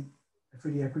period for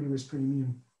the equity risk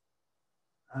premium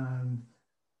and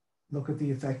look at the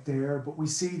effect there. But we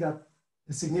see that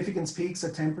the significance peaks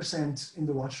at 10% in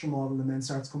the Watcher model and then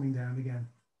starts coming down again.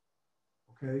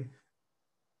 Okay,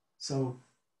 so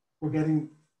we're getting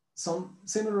some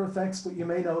similar effects, but you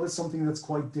may notice something that's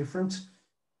quite different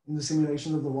in the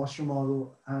simulation of the washer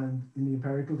model and in the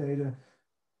empirical data.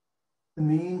 The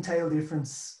mean tail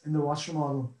difference in the washer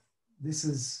model, this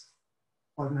is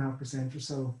 5.5% or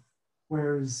so,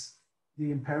 whereas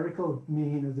the empirical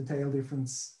mean of the tail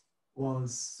difference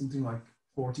was something like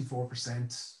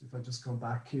 44%. If I just go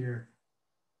back here,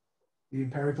 the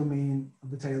empirical mean of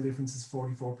the tail difference is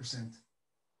 44%.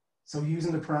 So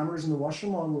using the parameters in the washer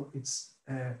model, it's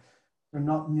they're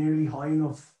not nearly high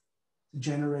enough to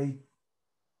generate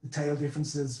the tail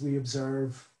differences we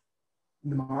observe in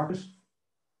the market.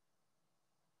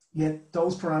 Yet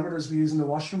those parameters we use in the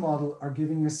washer model are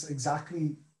giving us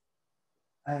exactly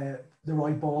the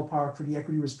right ballpark for the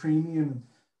equity risk premium.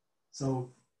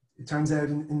 So it turns out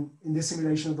in this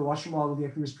simulation of the washer model, the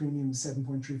equity risk premium is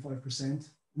 7.35%.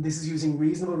 And this is using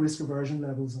reasonable risk aversion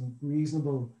levels and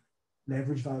reasonable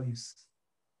leverage values.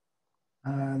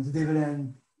 And the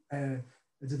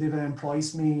dividend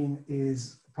price mean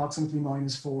is approximately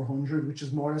 -400, which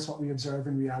is more or less what we observe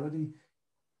in reality.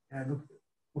 Look,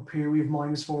 up here we have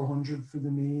 -400 for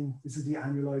the mean. This is the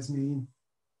annualized mean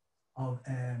of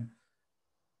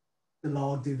the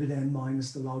log dividend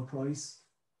minus the log price.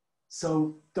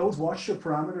 So those washer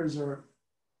parameters are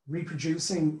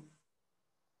reproducing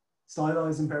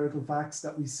stylized empirical facts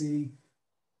that we see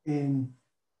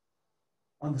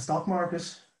on the stock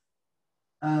market.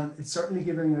 And it's certainly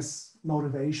giving us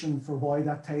motivation for why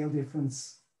that tail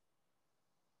difference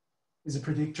is a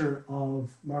predictor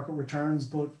of market returns,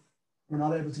 but we're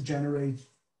not able to generate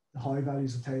the high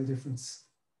values of tail difference.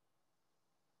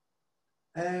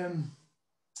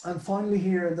 And finally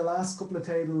here, in the last couple of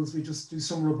tables, we just do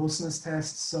some robustness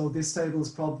tests. So this table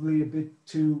is probably a bit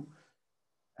too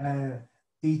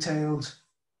detailed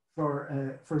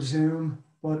for Zoom,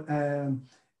 but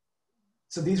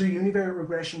so these are univariate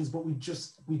regressions, but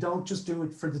we don't just do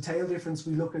it for the tail difference.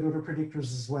 We look at other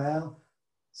predictors as well.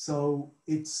 So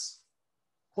it's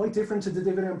quite different to the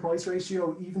dividend price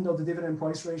ratio, even though the dividend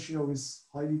price ratio is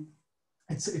highly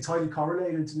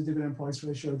correlated to the dividend price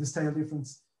ratio. This tail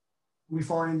difference, we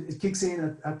find it kicks in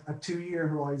at 2-year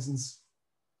horizons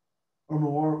or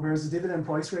more, whereas the dividend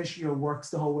price ratio works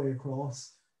the whole way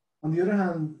across. On the other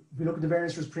hand, if we look at the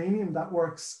variance risk premium, that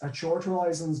works at short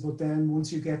horizons, but then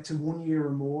once you get to 1 year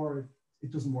or more, it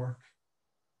doesn't work.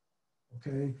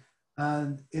 Okay,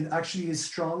 and it actually is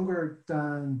stronger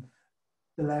than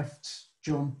the left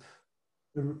jump,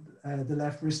 the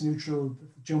left risk neutral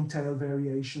jump tail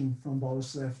variation from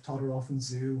Boleslev, Todorov, and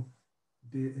Zhu.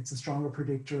 It's a stronger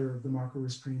predictor of the market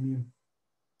risk premium,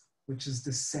 which is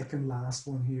the second last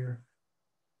one here.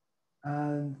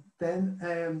 And then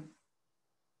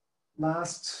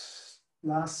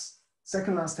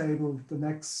second last table, the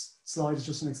next slide is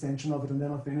just an extension of it, and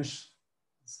then I'll finish.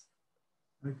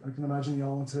 I can imagine you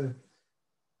all want to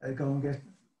go and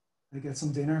get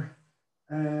some dinner.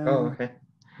 Oh, okay.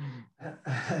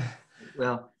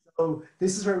 Well, so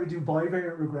this is where we do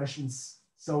bivariate regressions.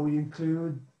 So we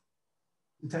include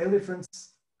the tail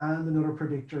difference and another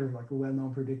predictor, like a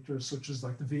well-known predictor, such as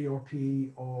like the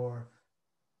VRP or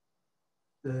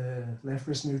the left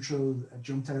risk neutral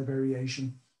jump tail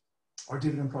variation or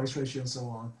dividend price ratio and so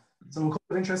on. So a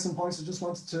couple of interesting points I just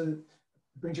wanted to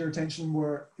bring to your attention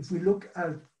were, if we look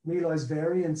at realized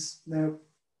variance, now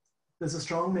there's a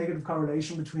strong negative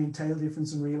correlation between tail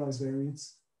difference and realized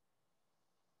variance.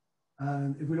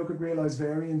 And if we look at realized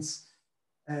variance,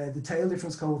 the tail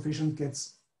difference coefficient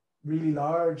gets really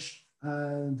large,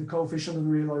 and the coefficient of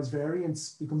realized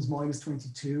variance becomes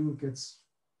 -22. It gets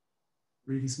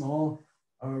really small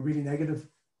or really negative.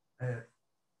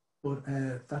 But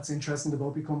that's interesting. They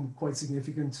both become quite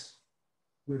significant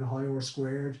with a high R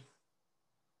squared.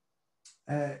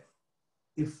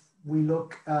 If we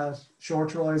look at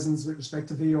short horizons with respect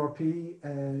to VRP,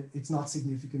 it's not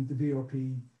significant. The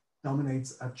VRP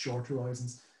dominates at short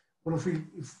horizons. But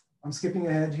if I'm skipping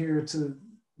ahead here to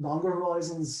longer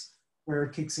horizons where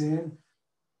it kicks in,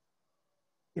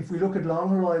 if we look at long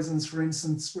horizons, for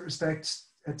instance, with respect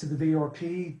to the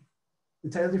VRP, the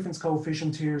tail difference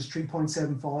coefficient here is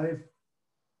 3.75,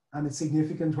 and it's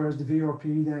significant, whereas the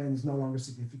VRP then is no longer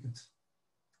significant.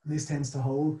 And this tends to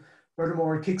hold.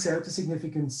 Furthermore, it kicks out the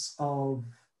significance of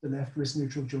the left risk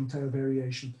neutral jump tail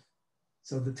variation.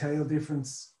 So the tail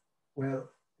difference, well,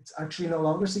 it's actually no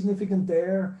longer significant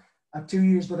there at 2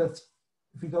 years, but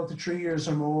if we go to 3 years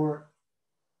or more,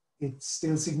 it's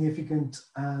still significant,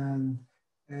 and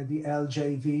the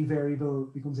LJV variable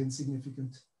becomes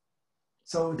insignificant.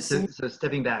 So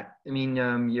stepping back, I mean,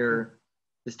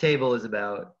 this table is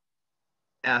about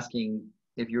asking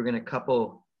if you're going to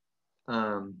couple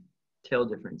tail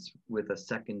difference with a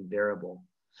second variable.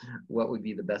 what would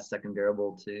be the best second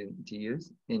variable to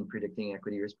use in predicting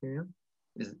equity risk premium?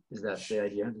 Is that the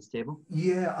idea of this table?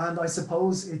 Yeah, and I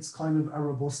suppose it's kind of a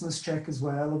robustness check as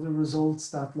well of the results,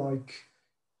 that like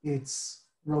it's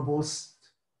robust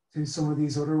to some of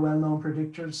these other well-known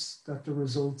predictors, that the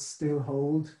results still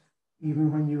hold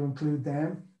even when you include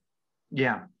them.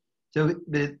 Yeah. So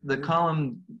the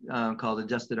column called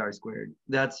adjusted R squared,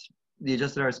 that's the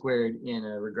adjusted R squared in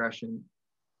a regression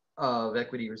of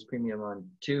equity risk premium on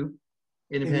 2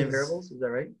 independent variables. Is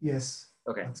that right? Yes.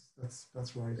 Okay.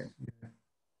 That's right. Okay. Yeah.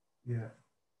 Yeah.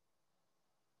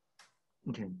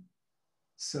 Okay.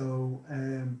 So,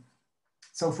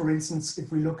 so for instance,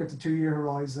 if we look at the 2-year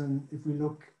horizon, if we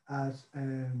look at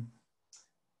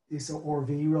this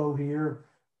RV row here,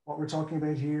 what we're talking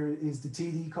about here is the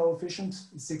TD coefficient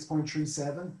is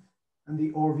 6.37, and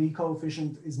the RV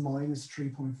coefficient is minus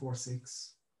 3.46.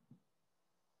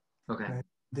 Okay.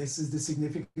 This is the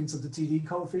significance of the TD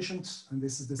coefficient, and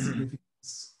this is the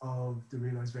significance of the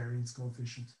realized variance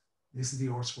coefficient. This is the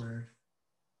R squared.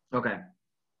 Okay.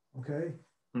 Okay.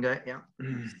 Okay. Yeah.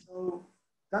 So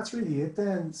that's really it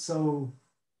then. So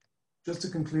just to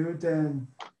conclude then,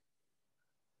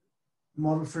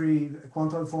 model-free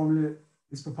quantile formula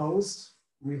is proposed.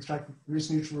 We extract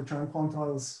risk-neutral return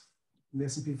quantiles in the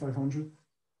S&P 500.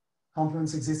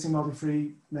 Complements existing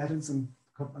model-free methods and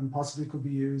possibly could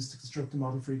be used to construct a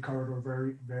model-free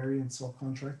corridor variance swap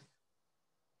contract.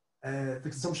 The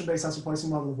consumption-based asset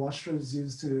pricing model of Washington is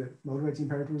used to motivate the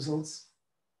empirical results.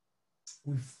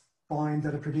 We find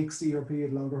that it predicts the ERP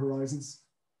at longer horizons.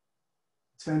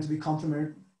 It's found to be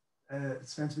complementary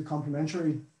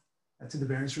to the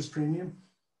variance risk premium,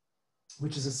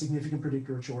 which is a significant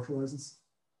predictor of short horizons.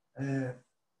 The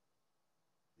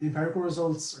empirical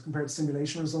results are compared to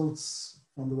simulation results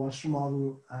from the Washington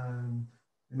model, and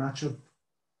they match up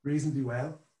reasonably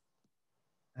well.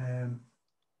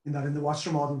 In the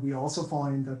Washington model, we also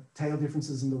find that tail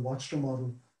differences in the Washington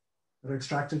model that are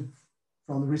extracted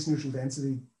from the risk neutral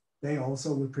density, they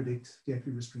also will predict the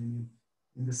equity risk premium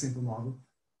in the simple model.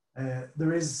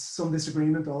 There is some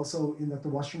disagreement also in that the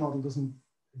Washington model doesn't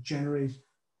generate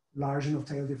large enough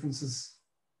tail differences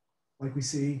like we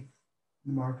see in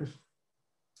the market.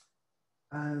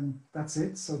 And that's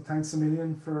it. So thanks a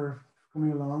million for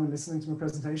coming along and listening to my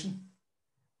presentation.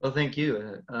 Well, thank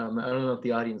you. I don't know if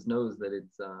the audience knows that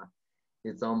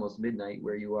it's almost midnight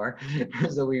where you are,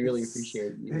 so we really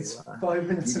appreciate you. It's 5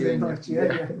 minutes to midnight.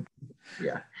 Yeah.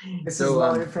 Yeah. This so,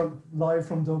 is live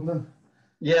from Dublin.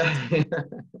 Yeah.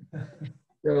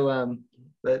 So,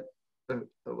 but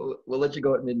we'll let you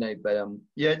go at midnight. But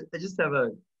yeah, I just have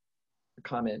a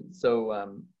comment.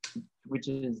 So, which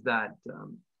is that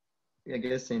I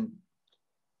guess in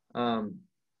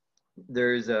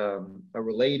there's a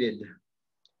related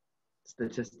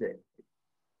statistic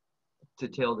to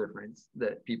tail difference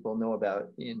that people know about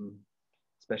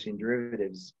especially in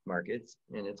derivatives markets,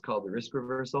 and it's called the risk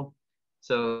reversal.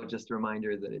 So just a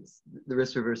reminder that the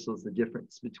risk reversal is the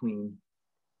difference between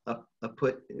a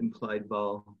put implied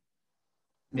vol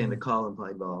and a call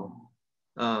implied vol.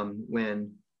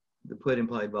 When the put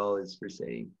implied vol is for,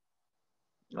 say,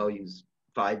 I'll use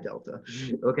 5 delta,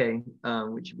 okay,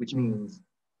 which means,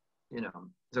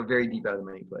 so very deep out of the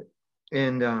money put,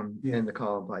 and the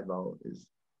call implied vol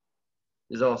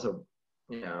is also,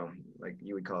 like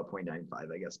you would call it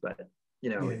 0.95, I guess, but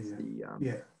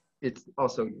it's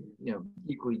also,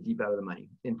 equally deep out of the money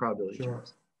in probability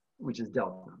terms, which is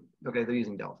delta. Okay, they're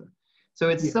using delta. So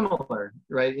it's similar,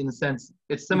 right? In the sense,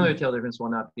 it's similar to tail difference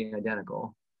while not being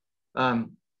identical. So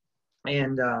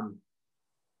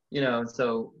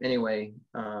anyway,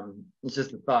 it's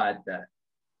just a thought that,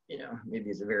 maybe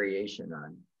it's a variation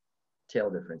on tail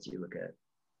difference. You look at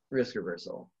risk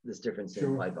reversal, this difference in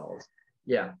implied vols.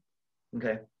 Yeah.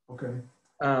 Okay. Okay.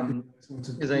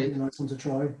 Is a nice one to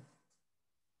try.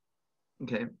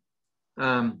 Okay.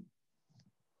 And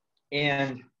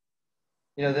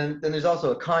then there's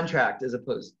also a contract as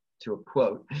opposed to a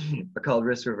quote called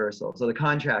risk reversal. So the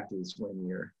contract is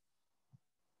when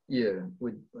you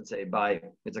would, let's say, buy,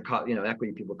 it's a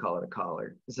equity people call it a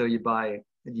collar. So you buy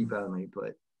a deep out of money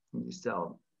put and you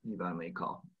sell deep out of money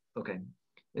call. Okay.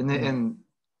 And then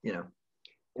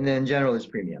and then general is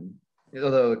premium,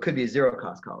 although it could be a zero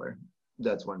cost collar.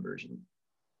 That's one version.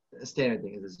 The standard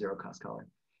thing is a zero cost collar.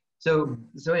 So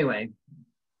anyway,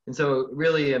 and so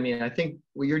really, I mean, I think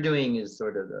what you're doing is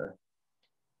sort of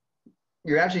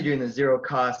you're actually doing the zero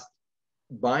cost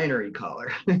binary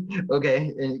collar,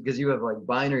 okay? And because you have like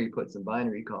binary puts and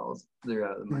binary calls that are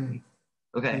out of the money,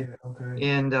 okay? Yeah, okay.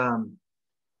 And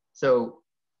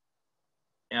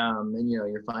and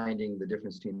you're finding the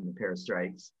difference between the pair of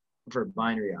strikes for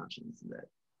binary options that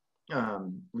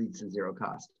leads to zero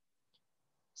cost.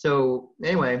 So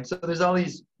anyway, so there's all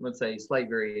these, let's say, slight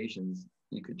variations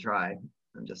you could try.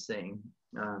 I'm just saying,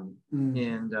 and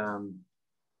you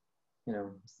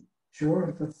know,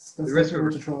 Sure, that's the risk definitely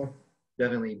worth a try.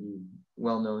 definitely be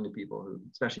well known to people who,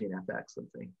 especially in FX,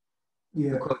 let's say,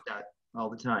 Yeah, who quote that all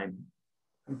the time.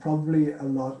 and probably a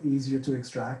lot easier to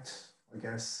extract, I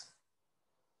guess.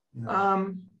 You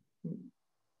know.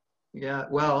 Yeah,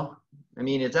 well, I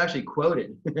mean, it's actually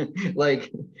quoted. Like,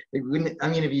 it wouldn't, I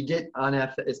mean, if you did on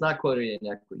F, it's not quoted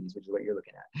in equities, which is what you're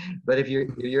looking at. But if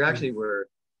you're actually were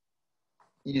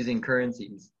using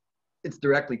currencies, it's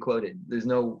directly quoted. There's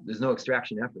no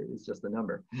extraction effort. It's just the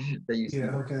number that you see.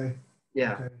 Yeah. Okay.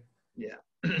 Yeah. Okay. Yeah.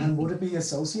 And would it be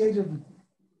associated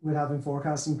with having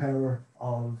forecasting power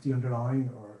of the underlying,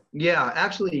 or? Yeah,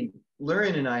 actually,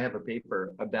 Lurin and I have a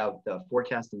paper about the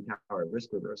forecasting power of risk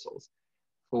reversals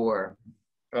for,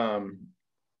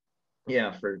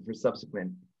 yeah, for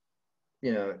subsequent,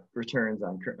 you know, returns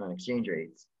on exchange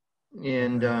rates.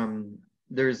 And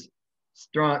there's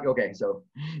strong, okay, so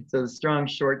the strong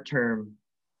short-term,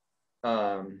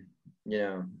 you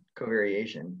know,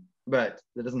 covariation, but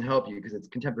that doesn't help you because it's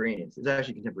contemporaneous. It's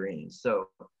actually contemporaneous. So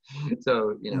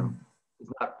you know,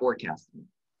 it's not forecasting.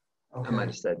 Okay. I might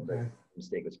have said, but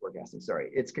mistake was forecasting. Sorry,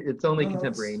 it's only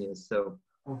contemporaneous. So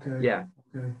okay. Yeah.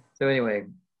 Okay. So anyway,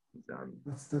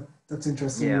 that's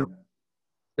interesting. Yeah.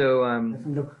 So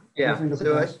yeah.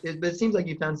 So but it seems like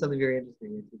you found something very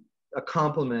interesting. It's a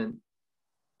complement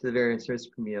to the variance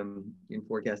risk premium in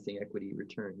forecasting equity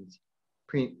returns,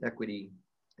 equity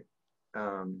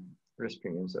risk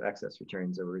premium, so excess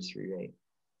returns over risk-free rate,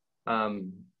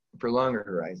 for longer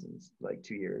horizons, like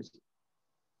 2 years.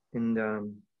 And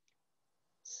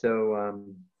so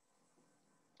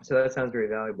that sounds very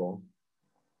valuable.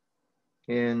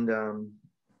 And you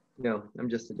know, I'm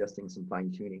just suggesting some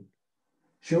fine tuning.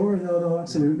 Sure, no,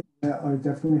 absolutely. Yeah, I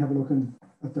definitely have a look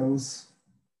at those.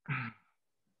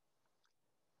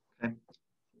 Okay.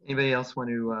 Anybody else want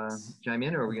to chime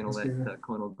in, or are we going to let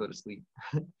Conall go to sleep?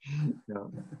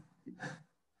 No.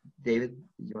 David,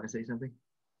 did you want to say something?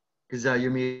 Because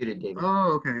you're muted, David.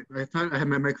 Oh, okay. I thought I had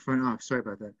my microphone off. Sorry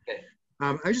about that. Okay.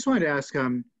 I just wanted to ask,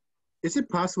 is it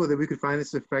possible that we could find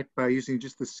this effect by using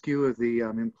just the skew of the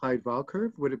implied vol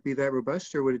curve? Would it be that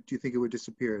robust, or do you think it would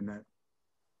disappear in that?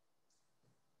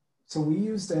 So we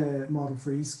used a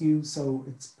model-free skew, so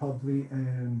it's probably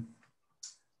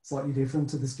slightly different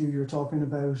to the skew you're talking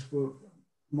about, but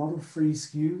model-free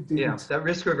skew didn't... Yeah, that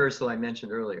risk reversal I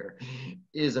mentioned earlier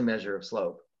is a measure of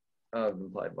slope of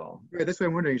implied vol. Right, that's what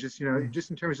I'm wondering. Just, you know, just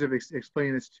in terms of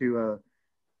explaining this to,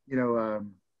 you know,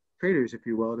 traders, if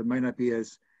you will, that might not be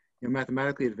as, you know,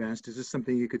 mathematically advanced. Is this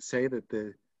something you could say that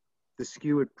the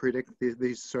skew would predict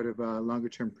these sort of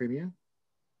longer-term premia?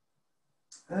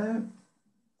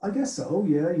 I guess so.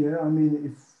 Yeah. I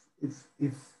mean,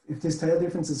 if this tail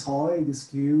difference is high, the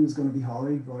skew is going to be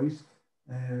high, right?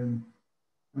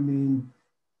 I mean,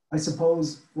 I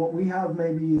suppose what we have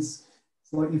maybe is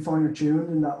slightly finer tuned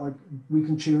in that, like, we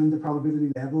can tune the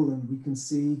probability level and we can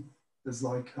see there's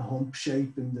like a hump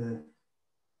shape in the.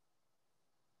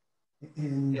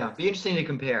 Yeah, it'd be interesting to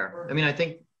compare. I mean, I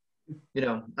think, you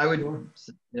know, I would, you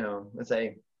know, let's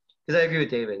say, because I agree with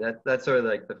David, that's sort of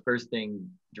like the first thing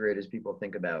derivatives people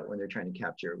think about when they're trying to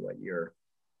capture what you're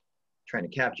trying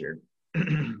to capture.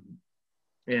 And,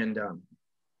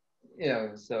 you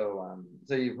know, so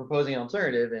you're proposing an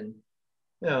alternative, and,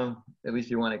 you know, at least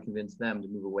you want to convince them to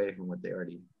move away from what they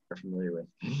already are familiar with.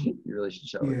 You really should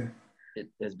show it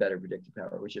has better predictive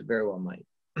power, which it very well might.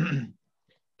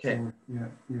 Okay. Sure.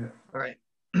 Yeah. All right.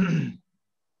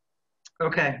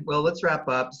 Okay, well, let's wrap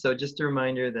up. So just a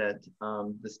reminder that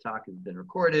this talk has been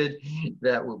recorded,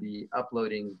 that we'll be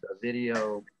uploading the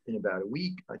video in about a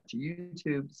week to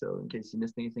YouTube. So in case you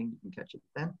missed anything, you can catch it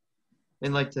then.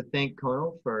 And I'd like to thank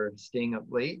Conall for staying up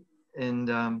late, and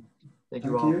thank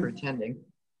you all for attending.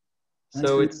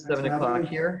 So it's 7 o'clock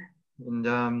here,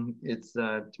 and it's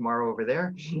tomorrow over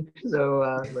there.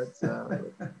 So let's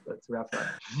wrap up.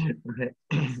 Okay.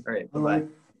 All right. Bye-bye.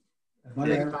 Bye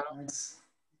now. Thanks.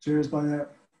 Cheers. Bye now.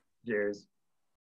 Cheers.